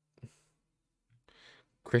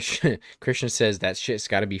 Christian says that shit's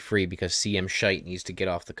got to be free because CM Shite needs to get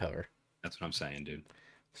off the cover. That's what I'm saying, dude.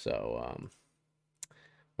 So,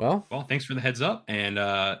 well, thanks for the heads up, and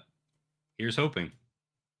here's hoping.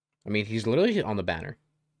 I mean, he's literally on the banner.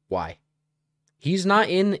 Why? He's not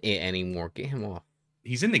in it anymore. Get him off.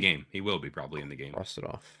 He's in the game. He will be probably in the game. Cross it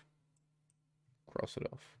off. Cross it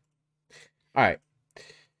off. All right.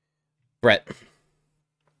 Brett.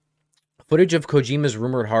 Footage of Kojima's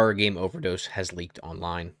rumored horror game Overdose has leaked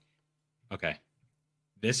online. Okay.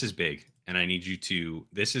 This is big, and I need you to...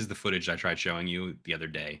 This is the footage I tried showing you the other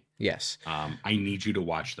day. Yes. I need you to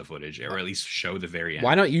watch the footage, or at least show the very end.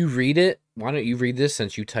 Why don't you read it? Why don't you read this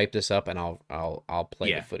since you typed this up, and I'll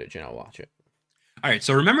play the footage and I'll watch it. All right,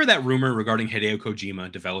 so remember that rumor regarding Hideo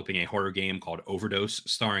Kojima developing a horror game called Overdose,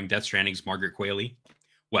 starring Death Stranding's Margaret Qualley?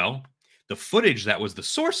 Well, the footage that was the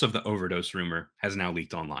source of the Overdose rumor has now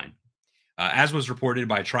leaked online. As was reported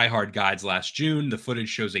by Tryhard Guides last June, the footage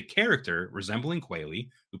shows a character resembling Qualley,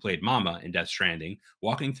 who played Mama in Death Stranding,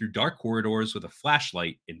 walking through dark corridors with a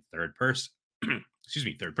flashlight in third person.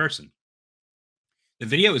 Third person. The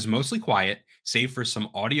video is mostly quiet, save for some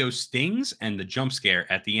audio stings and the jump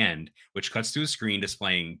scare at the end, which cuts to a screen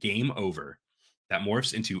displaying Game Over that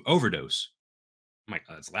morphs into Overdose. Oh my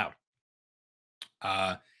God, that's loud.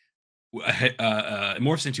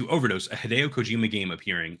 Morphs into Overdose, a Hideo Kojima game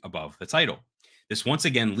appearing above the title. This once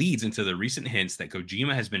again leads into the recent hints that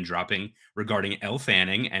Kojima has been dropping regarding Elle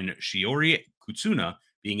Fanning and Shiori Kutsuna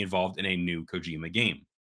being involved in a new Kojima game.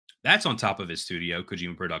 That's on top of his studio,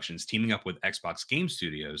 Kojima Productions, teaming up with Xbox Game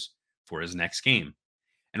Studios for his next game.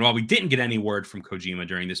 And while we didn't get any word from Kojima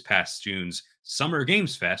during this past June's Summer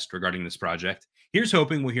Games Fest regarding this project, here's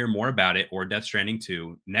hoping we'll hear more about it or Death Stranding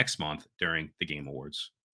 2 next month during the Game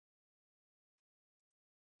Awards.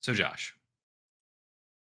 So, Josh.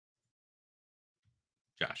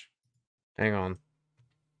 Hang on.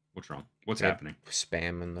 What's wrong? What's happening?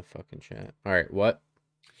 Spam in the fucking chat. All right, what?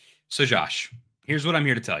 So, Josh, here's what I'm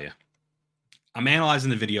here to tell you. I'm analyzing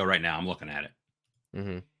the video right now. I'm looking at it.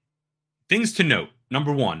 Mm-hmm. Things to note.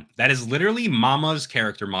 Number 1, that is literally Mama's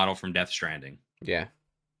character model from Death Stranding. Yeah.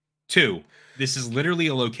 2, this is literally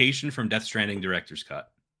a location from Death Stranding Director's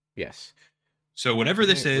Cut. Yes. So whatever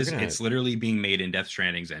this We're is, gonna- it's literally being made in Death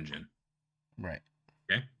Stranding's engine. Right.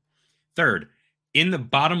 Okay. Third, in the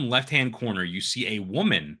bottom left-hand corner, you see a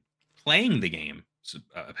woman playing the game,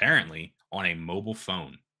 apparently on a mobile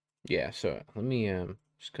phone. Yeah. So let me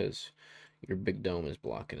just because your big dome is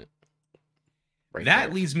blocking it. Right. That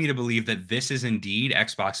there. leads me to believe that this is indeed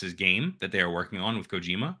Xbox's game that they are working on with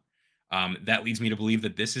Kojima. That leads me to believe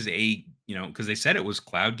that this is a, because they said it was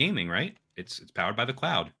cloud gaming, right? It's powered by the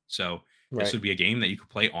cloud. So this would be a game that you could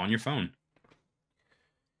play on your phone.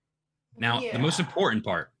 Now, the most important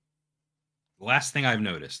part, the last thing I've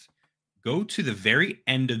noticed, go to the very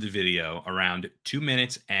end of the video around 2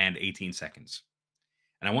 minutes and 18 seconds.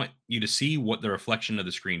 And I want you to see what the reflection of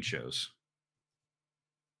the screen shows.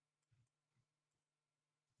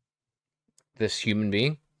 This human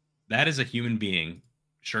being? That is a human being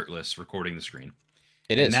shirtless recording the screen.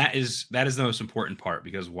 It is. And that is the most important part,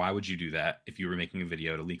 because why would you do that if you were making a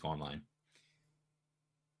video to leak online?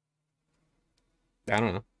 I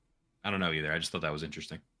don't know. I don't know either. I just thought that was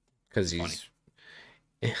interesting. Because he's,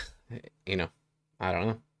 I don't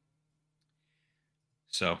know.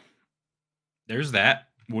 So there's that.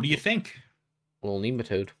 What do you think? Little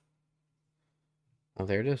nematode. Oh,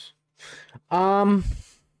 there it is.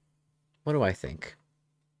 What do I think?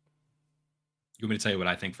 You want me to tell you what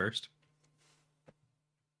I think first?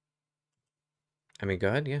 I mean, go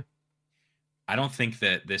ahead, yeah. I don't think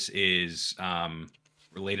that this is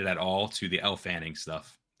related at all to the Elle Fanning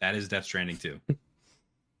stuff. That is Death Stranding 2.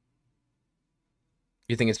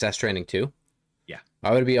 You think it's Death Stranding 2? Yeah.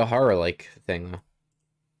 Why would it be a horror-like thing, though?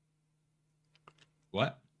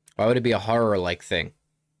 What? Why would it be a horror-like thing?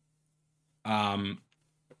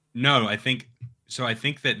 No, I think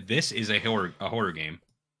that this is a horror game.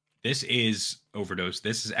 This is Overdose.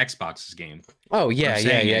 This is Xbox's game. Oh yeah,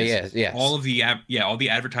 yeah. All of the all the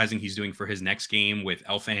advertising he's doing for his next game with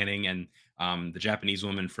Elle Fanning and the Japanese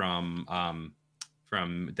woman from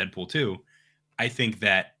Deadpool 2. I think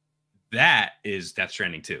that is Death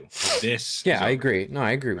Stranding 2. This. Yeah, I agree. No,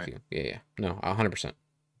 I agree with you. Yeah. No, 100%.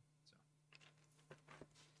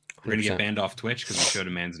 We're gonna get banned off Twitch because we showed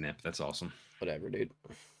a man's nip. That's awesome. Whatever, dude.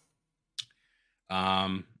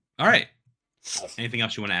 All right. Anything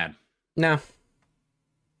else you want to add? No.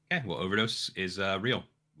 Okay. Well, Overdose is real.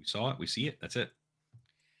 We saw it. We see it. That's it.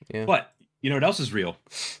 Yeah. But you know what else is real?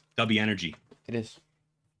 Dubby Energy. It is.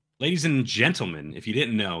 Ladies and gentlemen, if you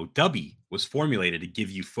didn't know, Dubby was formulated to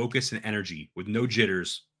give you focus and energy with no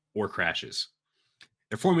jitters or crashes.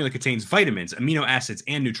 Their formula contains vitamins, amino acids,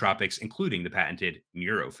 and nootropics, including the patented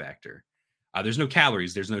Neurofactor. There's no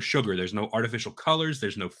calories, there's no sugar, there's no artificial colors,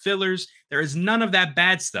 there's no fillers. There is none of that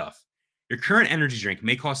bad stuff. Your current energy drink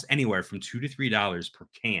may cost anywhere from $2 to $3 per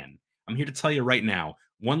can. I'm here to tell you right now,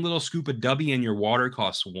 one little scoop of Dubby in your water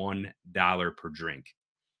costs $1 per drink.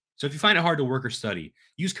 So if you find it hard to work or study,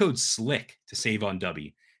 use code SLICK to save on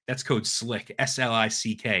Dubby. That's code SLICK,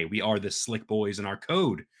 S-L-I-C-K. We are the Slick Boys, and our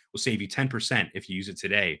code will save you 10% if you use it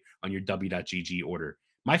today on your Dubby.gg order.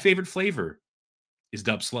 My favorite flavor is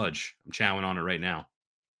Dub Sludge. I'm chowing on it right now.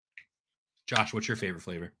 Josh, what's your favorite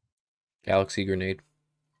flavor? Galaxy Grenade.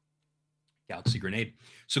 Galaxy Grenade.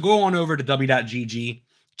 So go on over to Dubby.gg.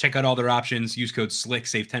 Check out all their options. Use code SLICK,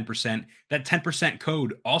 save 10%. That 10%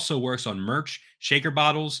 code also works on merch, shaker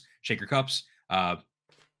bottles, shaker cups,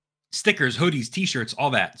 stickers, hoodies, t-shirts, all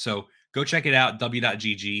that. So go check it out,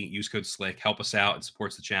 W.GG. Use code SLICK. Help us out. It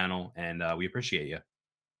supports the channel, and we appreciate you.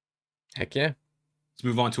 Heck yeah. Let's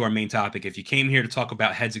move on to our main topic. If you came here to talk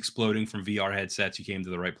about heads exploding from VR headsets, you came to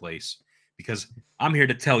the right place, because I'm here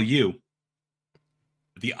to tell you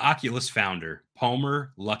the Oculus founder,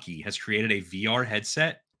 Palmer Luckey, has created a VR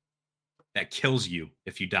headset that kills you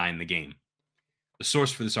if you die in the game. The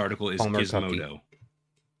source for this article is Palmer Gizmodo. Luckey.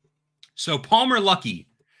 So Palmer Luckey,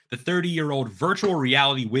 the 30-year-old virtual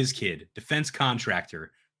reality whiz kid, defense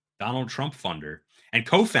contractor, Donald Trump funder, and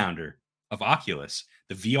co-founder of Oculus,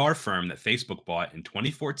 the VR firm that Facebook bought in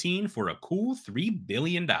 2014 for a cool $3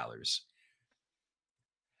 billion. Palmer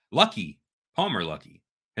Luckey,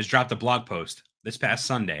 has dropped a blog post this past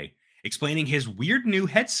Sunday explaining his weird new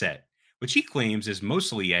headset, which he claims is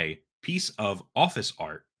mostly a piece of office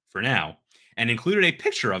art for now, and included a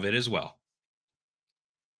picture of it as well.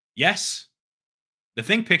 Yes, the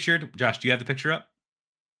thing pictured, Josh, do you have the picture up?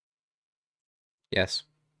 Yes.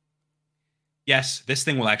 Yes, this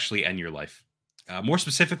thing will actually end your life. More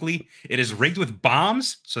specifically, it is rigged with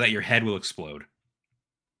bombs so that your head will explode.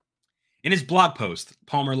 In his blog post,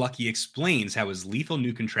 Palmer Luckey explains how his lethal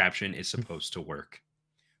new contraption is supposed to work.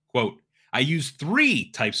 Quote, I use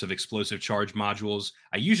 3 types of explosive charge modules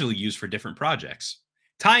I usually use for different projects,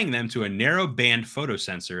 tying them to a narrow band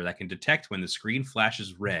photosensor that can detect when the screen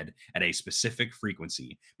flashes red at a specific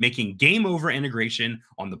frequency, making game over integration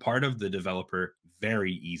on the part of the developer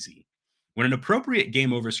very easy. When an appropriate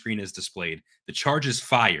game over screen is displayed, the charges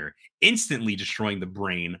fire, instantly destroying the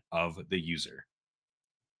brain of the user.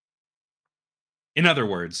 In other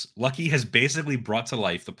words, Lucky has basically brought to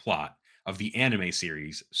life the plot of the anime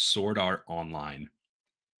series Sword Art Online.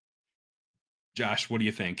 Josh, what do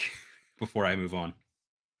you think before I move on?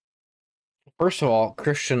 First of all,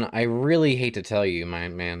 Christian, I really hate to tell you, my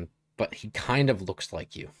man, but he kind of looks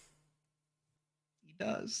like you. He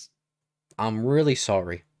does. I'm really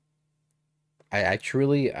sorry. I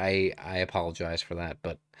truly apologize for that,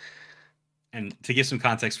 but And to give some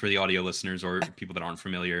context for the audio listeners or people that aren't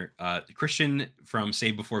familiar, Christian from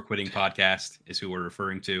Save Before Quitting podcast is who we're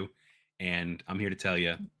referring to. And I'm here to tell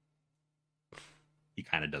you, he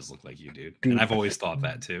kind of does look like you, dude. And I've always thought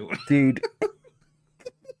that too. Dude.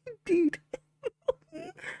 Dude.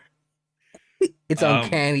 It's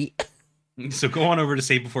uncanny. So go on over to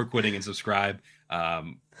Save Before Quitting and subscribe.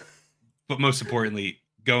 But most importantly,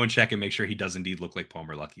 go and check and make sure he does indeed look like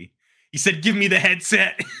Palmer Luckey. He said, give me the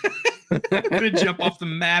headset. I'm gonna jump off the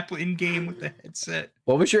map in game with the headset.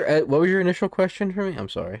 What was your initial question for me? I'm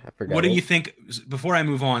sorry, I forgot. What do you think? Before I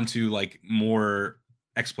move on to like more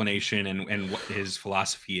explanation and what his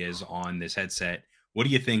philosophy is on this headset, what do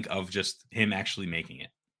you think of just him actually making it?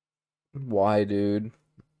 Why, dude?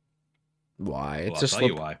 Why? Well, I'll tell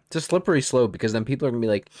you why. It's a slippery slope because then people are gonna be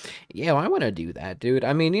like, "Yeah, well, I want to do that, dude."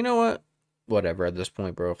 I mean, you know what? Whatever at this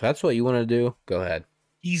point, bro. If that's what you want to do, go ahead.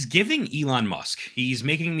 He's giving Elon Musk. He's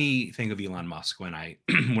making me think of Elon Musk when I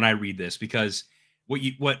when I read this, because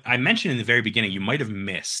what I mentioned in the very beginning, you might have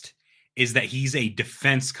missed, is that he's a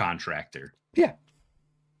defense contractor. Yeah.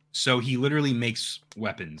 So he literally makes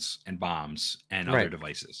weapons and bombs and other Right.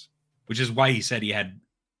 devices, which is why he said he had,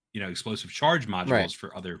 explosive charge modules Right.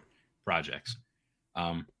 for other projects.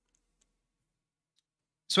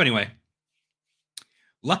 So anyway,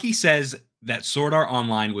 Lucky says that Sword Art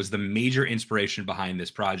Online was the major inspiration behind this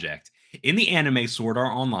project. In the anime Sword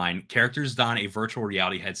Art Online, characters don a virtual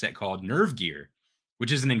reality headset called Nerve Gear,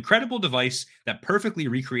 which is an incredible device that perfectly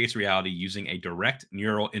recreates reality using a direct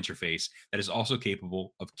neural interface that is also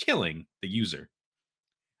capable of killing the user.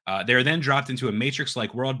 They are then dropped into a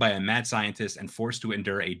Matrix-like world by a mad scientist and forced to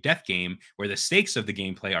endure a death game where the stakes of the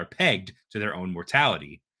gameplay are pegged to their own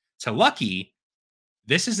mortality. To Lucky,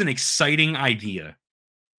 this is an exciting idea.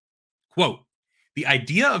 Quote, the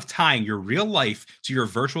idea of tying your real life to your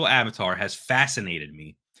virtual avatar has fascinated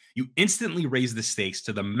me. You instantly raise the stakes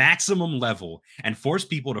to the maximum level and force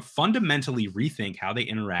people to fundamentally rethink how they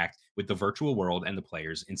interact with the virtual world and the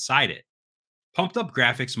players inside it. Pumped up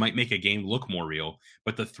graphics might make a game look more real,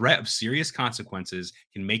 but the threat of serious consequences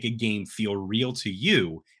can make a game feel real to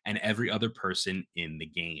you and every other person in the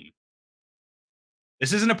game.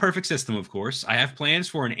 This isn't a perfect system, of course. I have plans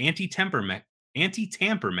for an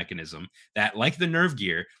anti-tamper mechanism that, like the Nerve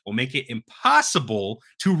Gear, will make it impossible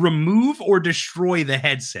to remove or destroy the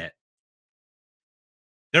headset.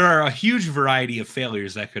 There are a huge variety of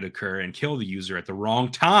failures that could occur and kill the user at the wrong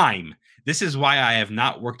time. This is why I have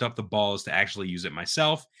not worked up the balls to actually use it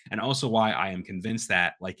myself, and also why I am convinced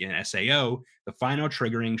that, like in SAO, the final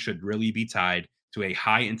triggering should really be tied to a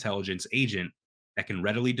high intelligence agent that can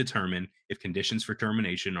readily determine if conditions for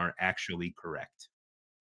termination are actually correct.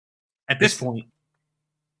 At this point,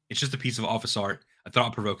 it's just a piece of office art, a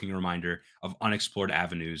thought-provoking reminder of unexplored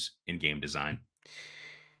avenues in game design.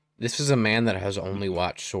 This is a man that has only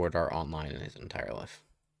watched Sword Art Online in his entire life.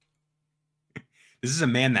 This is a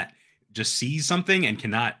man that just sees something and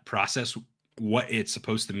cannot process what it's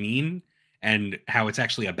supposed to mean and how it's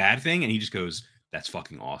actually a bad thing. And he just goes, that's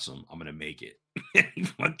fucking awesome. I'm going to make it. He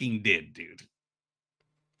fucking did, dude.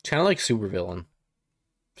 It's kind of like supervillain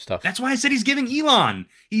stuff. That's why I said he's giving Elon.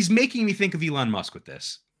 He's making me think of Elon Musk with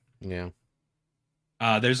this. Yeah.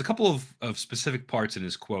 There's a couple of specific parts in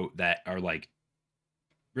his quote that are like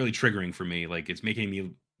really triggering for me. Like, it's making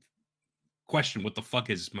me question what the fuck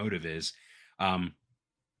his motive is.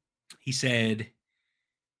 He said,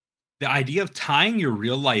 the idea of tying your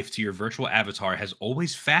real life to your virtual avatar has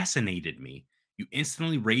always fascinated me. You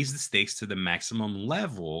instantly raise the stakes to the maximum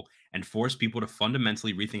level and force people to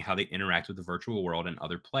fundamentally rethink how they interact with the virtual world and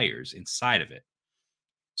other players inside of it.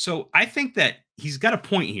 So I think that he's got a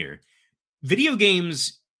point here. Video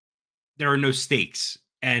games, there are no stakes.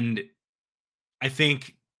 And I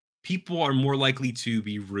think people are more likely to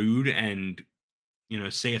be rude and,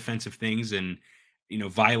 say offensive things and,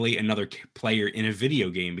 violate another player in a video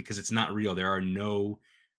game because it's not real. There are no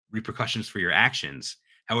repercussions for your actions.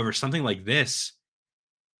 However, something like this,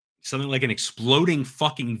 something like an exploding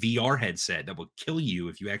fucking VR headset that will kill you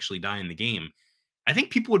if you actually die in the game, I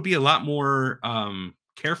think people would be a lot more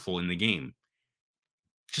careful in the game.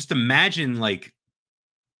 Just imagine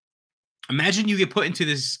you get put into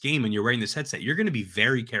this game and you're wearing this headset. You're going to be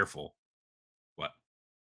very careful. What?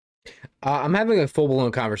 I'm having a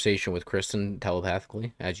full-blown conversation with Kristen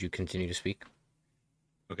telepathically as you continue to speak.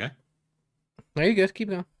 Okay. There you go.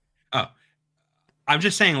 Keep going. Oh, I'm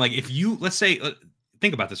just saying, if you, let's say,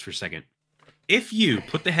 think about this for a second. If you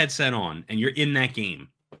put the headset on and you're in that game,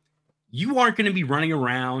 you aren't going to be running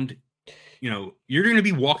around. You're going to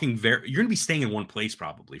be walking you're going to be staying in one place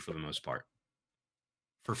probably for the most part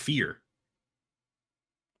for fear.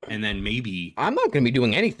 And then maybe I'm not going to be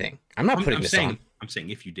doing anything. I'm not putting this on. I'm saying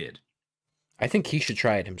if you did, I think he should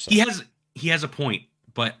try it himself. He has a point,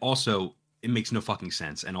 but also it makes no fucking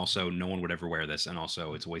sense. And also no one would ever wear this. And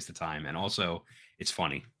also it's a waste of time. And also it's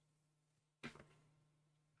funny.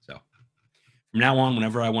 So from now on,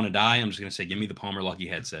 whenever I want to die, I'm just going to say, give me the Palmer Lucky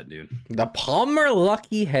headset, dude. The Palmer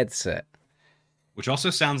Lucky headset. Which also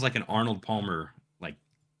sounds like an Arnold Palmer,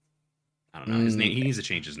 I don't know his name. He needs to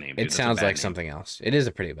change his name. Dude. It sounds like something else. It is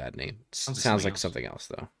a pretty bad name. It sounds like something else,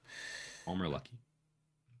 though. Palmer Lucky.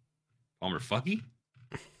 Palmer Fucky?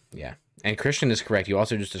 Yeah. And Christian is correct. You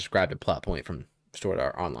also just described a plot point from Sword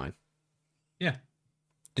Art Online. Yeah.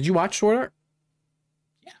 Did you watch Sword Art?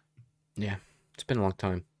 Yeah. Yeah. It's been a long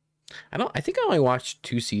time. I think I only watched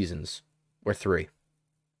 2 seasons or 3.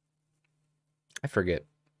 I forget.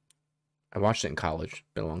 I watched it in college.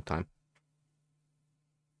 Been a long time.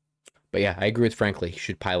 But yeah, I agree with Frankly. He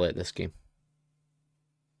should pilot this game.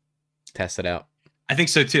 Test it out. I think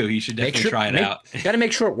so too. He should definitely try it out. You got to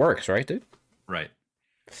make sure it works, right, dude? Right.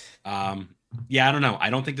 Yeah, I don't know. I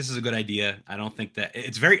don't think this is a good idea. I don't think that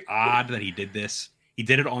it's very odd that he did this. He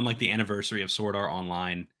did it on the anniversary of Sword Art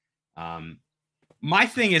Online. My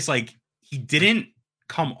thing is he didn't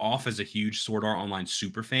come off as a huge Sword Art Online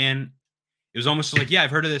super fan. It was almost yeah,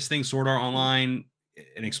 I've heard of this thing, Sword Art Online,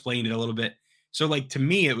 and explained it a little bit. So to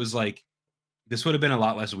me, it was this would have been a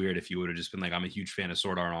lot less weird if you would have just been I'm a huge fan of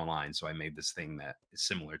Sword Art Online, so I made this thing that is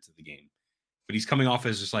similar to the game. But he's coming off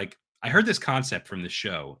as just I heard this concept from the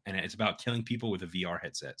show, and it's about killing people with a VR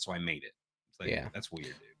headset, so I made it. It's yeah, that's weird,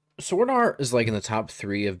 dude. Sword Art is in the top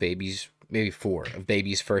 3 of Baby's, maybe 4 of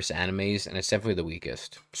Baby's first animes, and it's definitely the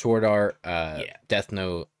weakest. Sword Art, Death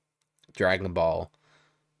Note, Dragon Ball,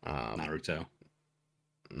 Naruto,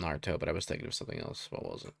 but I was thinking of something else. What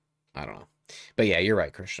was it? I don't know. But yeah, you're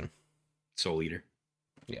right, Christian. Soul Eater.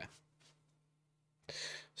 Yeah.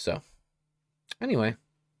 So, anyway.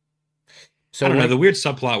 So I don't know. The weird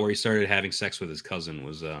subplot where he started having sex with his cousin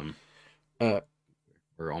was or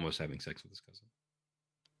almost having sex with his cousin.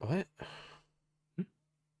 What?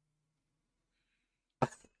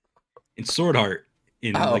 In Sword Art,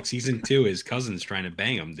 in season 2, his cousin's trying to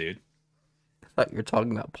bang him, dude. I thought you were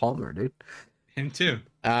talking about Palmer, dude. Him too.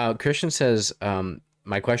 Christian says,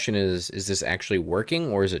 my question is this actually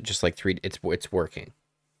working, or is it just 3? It's working.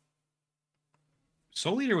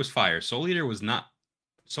 Soul Eater was fire. Soul Eater was not.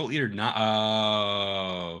 Soul Eater not.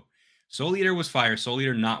 Oh, Soul Eater was fire. Soul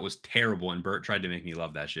Eater not was terrible, and Bert tried to make me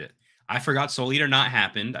love that shit. I forgot Soul Eater not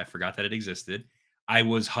happened. I forgot that it existed. I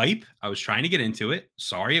was hype. I was trying to get into it.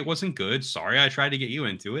 Sorry it wasn't good. Sorry I tried to get you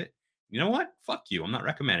into it. You know what? Fuck you. I'm not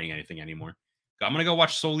recommending anything anymore. I'm gonna go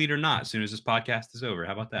watch Soul Eater not as soon as this podcast is over.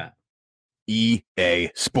 How about that? EA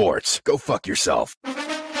Sports. Go fuck yourself.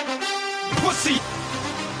 Pussy!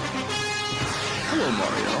 Hello,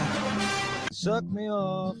 Mario. Suck me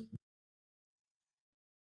off.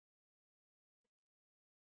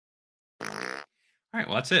 All right,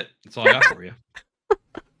 well, that's it. That's all I got for you.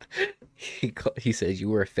 He says you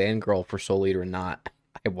were a fangirl for Soul Eater not.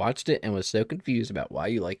 I watched it and was so confused about why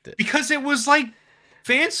you liked it. Because it was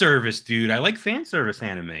fan service, dude. I like fan service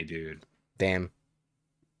anime, dude. Damn.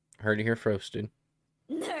 Heard it here first, dude.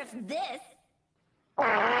 Nerf this.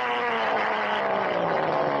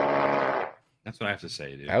 That's what I have to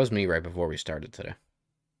say, dude. That was me right before we started today.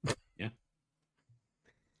 Yeah.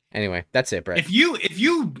 Anyway, that's it, Brett. If you,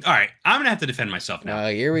 all right, I'm gonna have to defend myself now.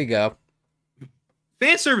 Here we go.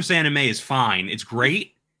 Fan service anime is fine. It's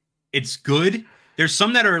great. It's good. There's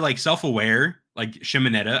some that are self-aware, like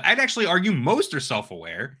Shimonetta. I'd actually argue most are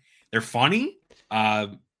self-aware. They're funny.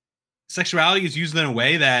 Sexuality is used in a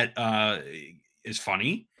way that is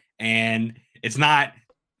funny, and it's not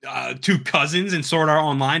 2 cousins in Sword Art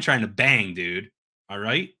Online trying to bang, dude. All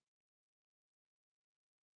right?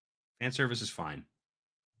 Fan service is fine.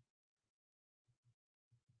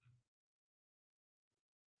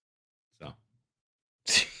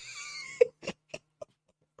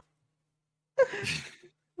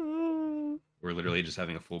 We're literally just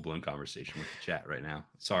having a full blown conversation with the chat right now.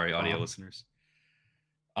 Sorry, audio Wow. listeners.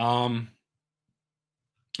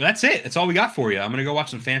 That's it. That's all we got for you. I'm gonna go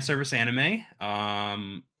watch some fan service anime.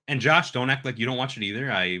 And Josh, don't act like you don't watch it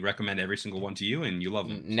either. I recommend every single one to you, and you love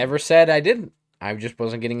them. so. Never said I didn't. I just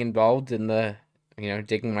wasn't getting involved in the,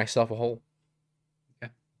 digging myself a hole.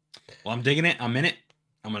 Well, I'm digging it. I'm in it.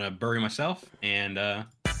 I'm gonna bury myself and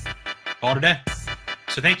call it a day.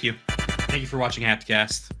 So thank you. Thank you for watching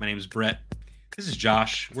Hapticast. My name is Brett. This is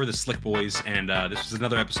Josh. We're the Slick Boys, and this was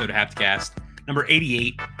another episode of Hapticast, number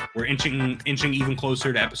 88. We're inching even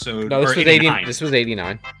closer to episode. No, this was 89. 80. This was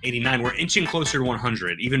 89. 89. We're inching closer to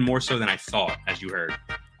 100, even more so than I thought, as you heard.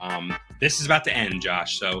 This is about to end,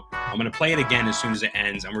 Josh. So I'm gonna play it again as soon as it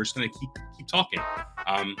ends, and we're just gonna keep talking.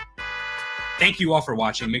 Thank you all for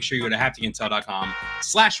watching. Make sure you go to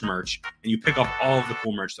hapticintel.com/merch and you pick up all of the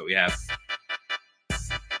cool merch that we have.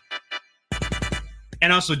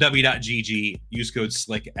 And also w.gg, use code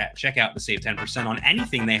SLICK at checkout to save 10% on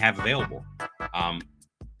anything they have available.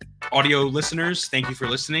 Audio listeners, thank you for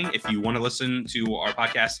listening. If you want to listen to our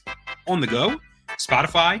podcast on the go,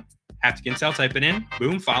 Spotify, Haptic Intel, type it in.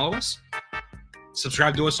 Boom, follow us.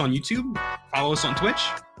 Subscribe to us on YouTube. Follow us on Twitch.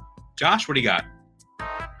 Josh, what do you got?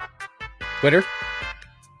 Twitter.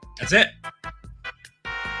 That's it.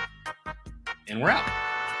 And we're out.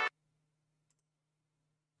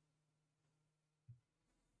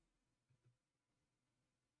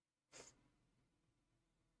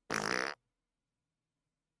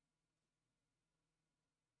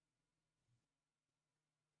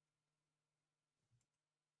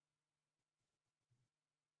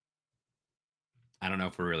 I don't know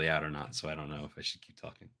if we're really out or not, so I don't know if I should keep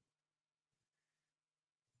talking.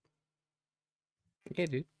 Yeah,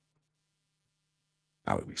 dude.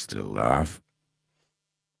 Are we still alive?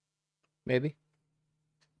 Maybe.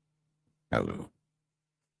 Hello.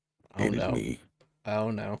 Oh It is no. me,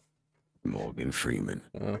 Oh no. Morgan Freeman.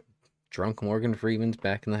 Drunk Morgan Freeman's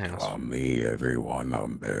back in the house. Call me everyone,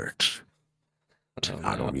 I'm back. Oh,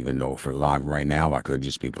 I no. don't even know if we're live right now. I could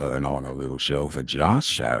just be putting on a little show for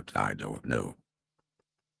Josh. I don't know.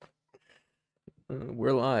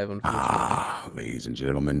 We're live, unfortunately. Ladies and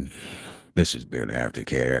gentlemen, this has been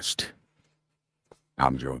Hapticast.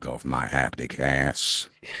 I'm drunk off my haptic ass.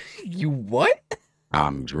 You what?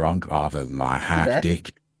 I'm drunk off of my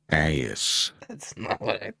haptic ass. That's not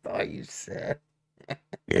what I thought you said.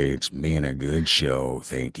 It's been a good show.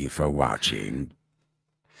 Thank you for watching.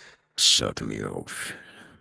 Suck me off.